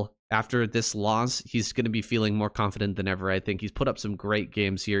all. After this loss, he's going to be feeling more confident than ever. I think he's put up some great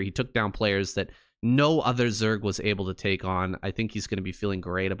games here. He took down players that no other Zerg was able to take on. I think he's going to be feeling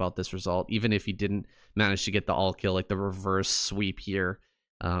great about this result, even if he didn't manage to get the all kill, like the reverse sweep here.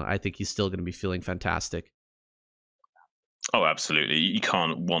 I think he's still going to be feeling fantastic. Oh, absolutely. You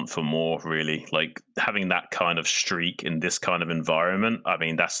can't want for more, really. Like having that kind of streak in this kind of environment. I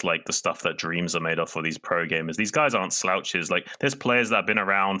mean, that's like the stuff that dreams are made of for these pro gamers. These guys aren't slouches. Like there's players that have been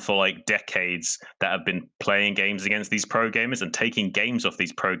around for like decades that have been playing games against these pro gamers and taking games off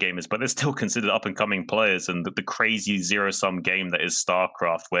these pro gamers, but they're still considered up and coming players. And the crazy zero sum game that is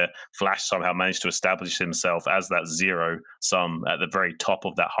StarCraft, where Flash somehow managed to establish himself as that zero sum at the very top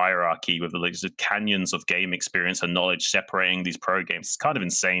of that hierarchy with the canyons of game experience and knowledge separating these pro games. It's kind of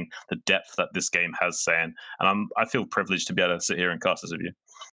insane the depth that this game has, saying, and I feel privileged to be able to sit here and cast this with you.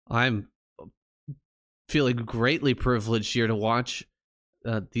 I'm feeling greatly privileged here to watch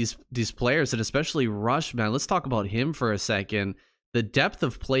these players, and especially Rush, man. Let's talk about him for a second. The depth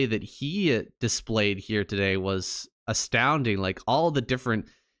of play that he displayed here today was astounding. Like all the different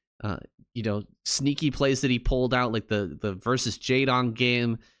sneaky plays that he pulled out, like the versus Jadon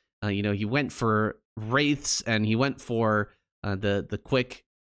game. He went for wraiths and he went for the quick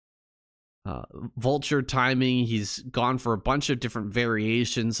vulture timing. He's gone for a bunch of different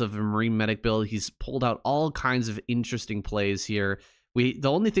variations of a Marine Medic build. He's pulled out all kinds of interesting plays here.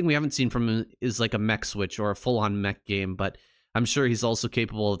 The only thing we haven't seen from him is like a mech switch or a full-on mech game, but I'm sure he's also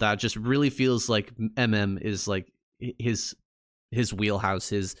capable of that. Just really feels like MM is like his wheelhouse,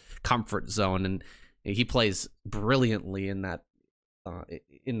 his comfort zone, and he plays brilliantly in that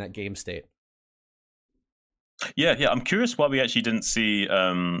game state. Yeah. I'm curious why we actually didn't see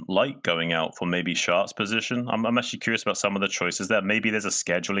Light going out for maybe Sharp's position. I'm actually curious about some of the choices there. Maybe there's a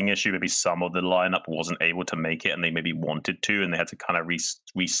scheduling issue. Maybe some of the lineup wasn't able to make it and they maybe wanted to, and they had to kind of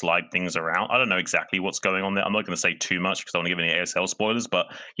re-slide things around. I don't know exactly what's going on there. I'm not going to say too much because I don't want to give any ASL spoilers, but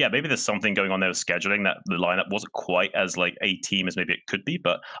yeah, maybe there's something going on there with scheduling that the lineup wasn't quite as like a team as maybe it could be,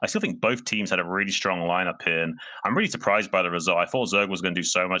 but I still think both teams had a really strong lineup here, and I'm really surprised by the result. I thought Zerg was going to do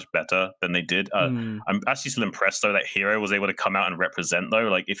so much better than they did. I'm actually still impressed though that Hero was able to come out and represent though.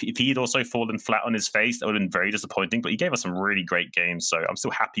 Like if he had also fallen flat on his face, that would have been very disappointing, but he gave us some really great games, so I'm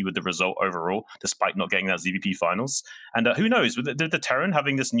still happy with the result overall despite not getting that ZVP finals. And who knows, with the Terran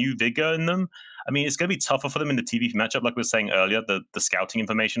having this new vigor in them, I mean, it's going to be tougher for them in the TV matchup, like we were saying earlier, the scouting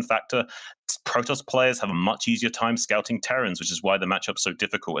information factor. Protoss players have a much easier time scouting Terrans, which is why the matchup's so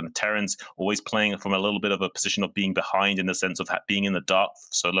difficult. And the Terrans always playing from a little bit of a position of being behind in the sense of being in the dark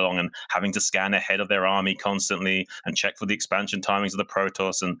for so long and having to scan ahead of their army constantly and check for the expansion timings of the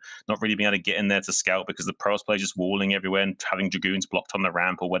Protoss and not really being able to get in there to scout because the Protoss players just walling everywhere and having Dragoons blocked on the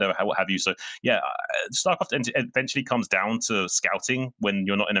ramp or whatever, what have you. So yeah, StarCraft eventually comes down to scouting when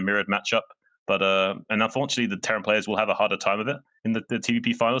you're not in a mirrored matchup. But and unfortunately, the Terran players will have a harder time of it in the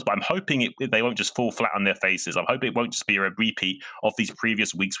TVP finals. But I'm hoping they won't just fall flat on their faces. I'm hoping it won't just be a repeat of these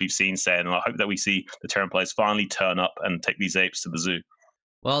previous weeks we've seen, and I hope that we see the Terran players finally turn up and take these apes to the zoo.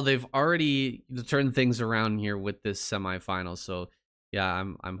 Well, they've already turned things around here with this semifinal, so yeah,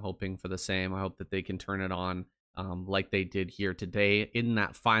 I'm hoping for the same. I hope that they can turn it on like they did here today in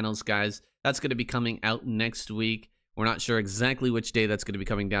that finals, guys. That's going to be coming out next week. We're not sure exactly which day that's going to be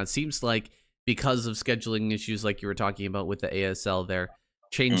coming down. It seems like because of scheduling issues like you were talking about with the ASL, they're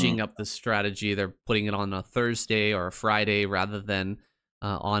changing up the strategy. They're putting it on a Thursday or a Friday rather than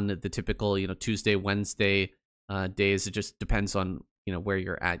on the typical, Tuesday, Wednesday days. It just depends on, where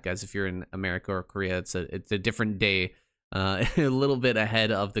you're at, guys. If you're in America or Korea, it's a different day, a little bit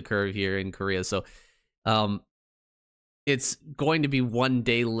ahead of the curve here in Korea. So it's going to be one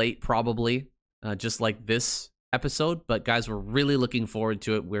day late probably, just like this episode, but guys, we're really looking forward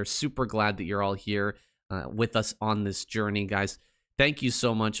to it. We're super glad that you're all here with us on this journey, guys. Thank you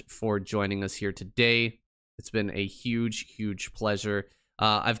so much for joining us here today. It's been a huge pleasure.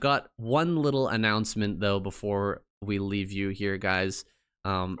 I've got one little announcement though before we leave you here, guys.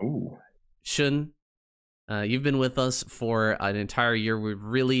 Shun, you've been with us for an entire year. We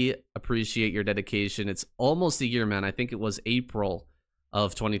really appreciate your dedication. It's almost a year, man. I think it was April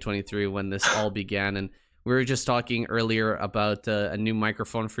of 2023 when this all began. And we were just talking earlier about a new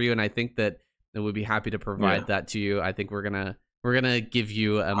microphone for you, and I think that we'd be happy to provide that to you. I think we're gonna give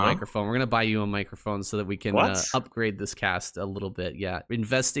you a microphone. We're gonna buy you a microphone so that we can upgrade this cast a little bit. Yeah,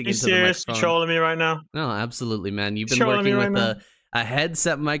 investing into the microphone. You trolling me right now? No, absolutely, man. You've been working with a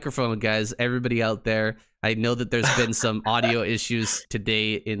headset microphone, guys. Everybody out there, I know that there's been some audio issues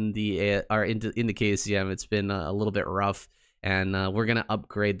today in the in the KCM. It's been a little bit rough, and we're gonna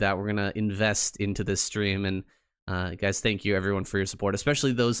upgrade that. We're gonna invest into this stream, and guys, thank you everyone for your support,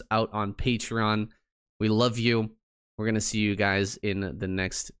 especially those out on Patreon. We love you. We're gonna see you guys in the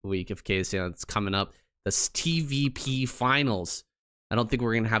next week of KCM. It's coming up. The TVP finals. I don't think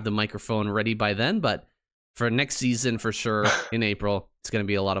we're gonna have the microphone ready by then, but for next season, for sure, in April, it's going to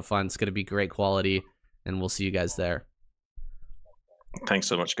be a lot of fun. It's going to be great quality, and we'll see you guys there. Thanks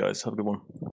so much, guys. Have a good one.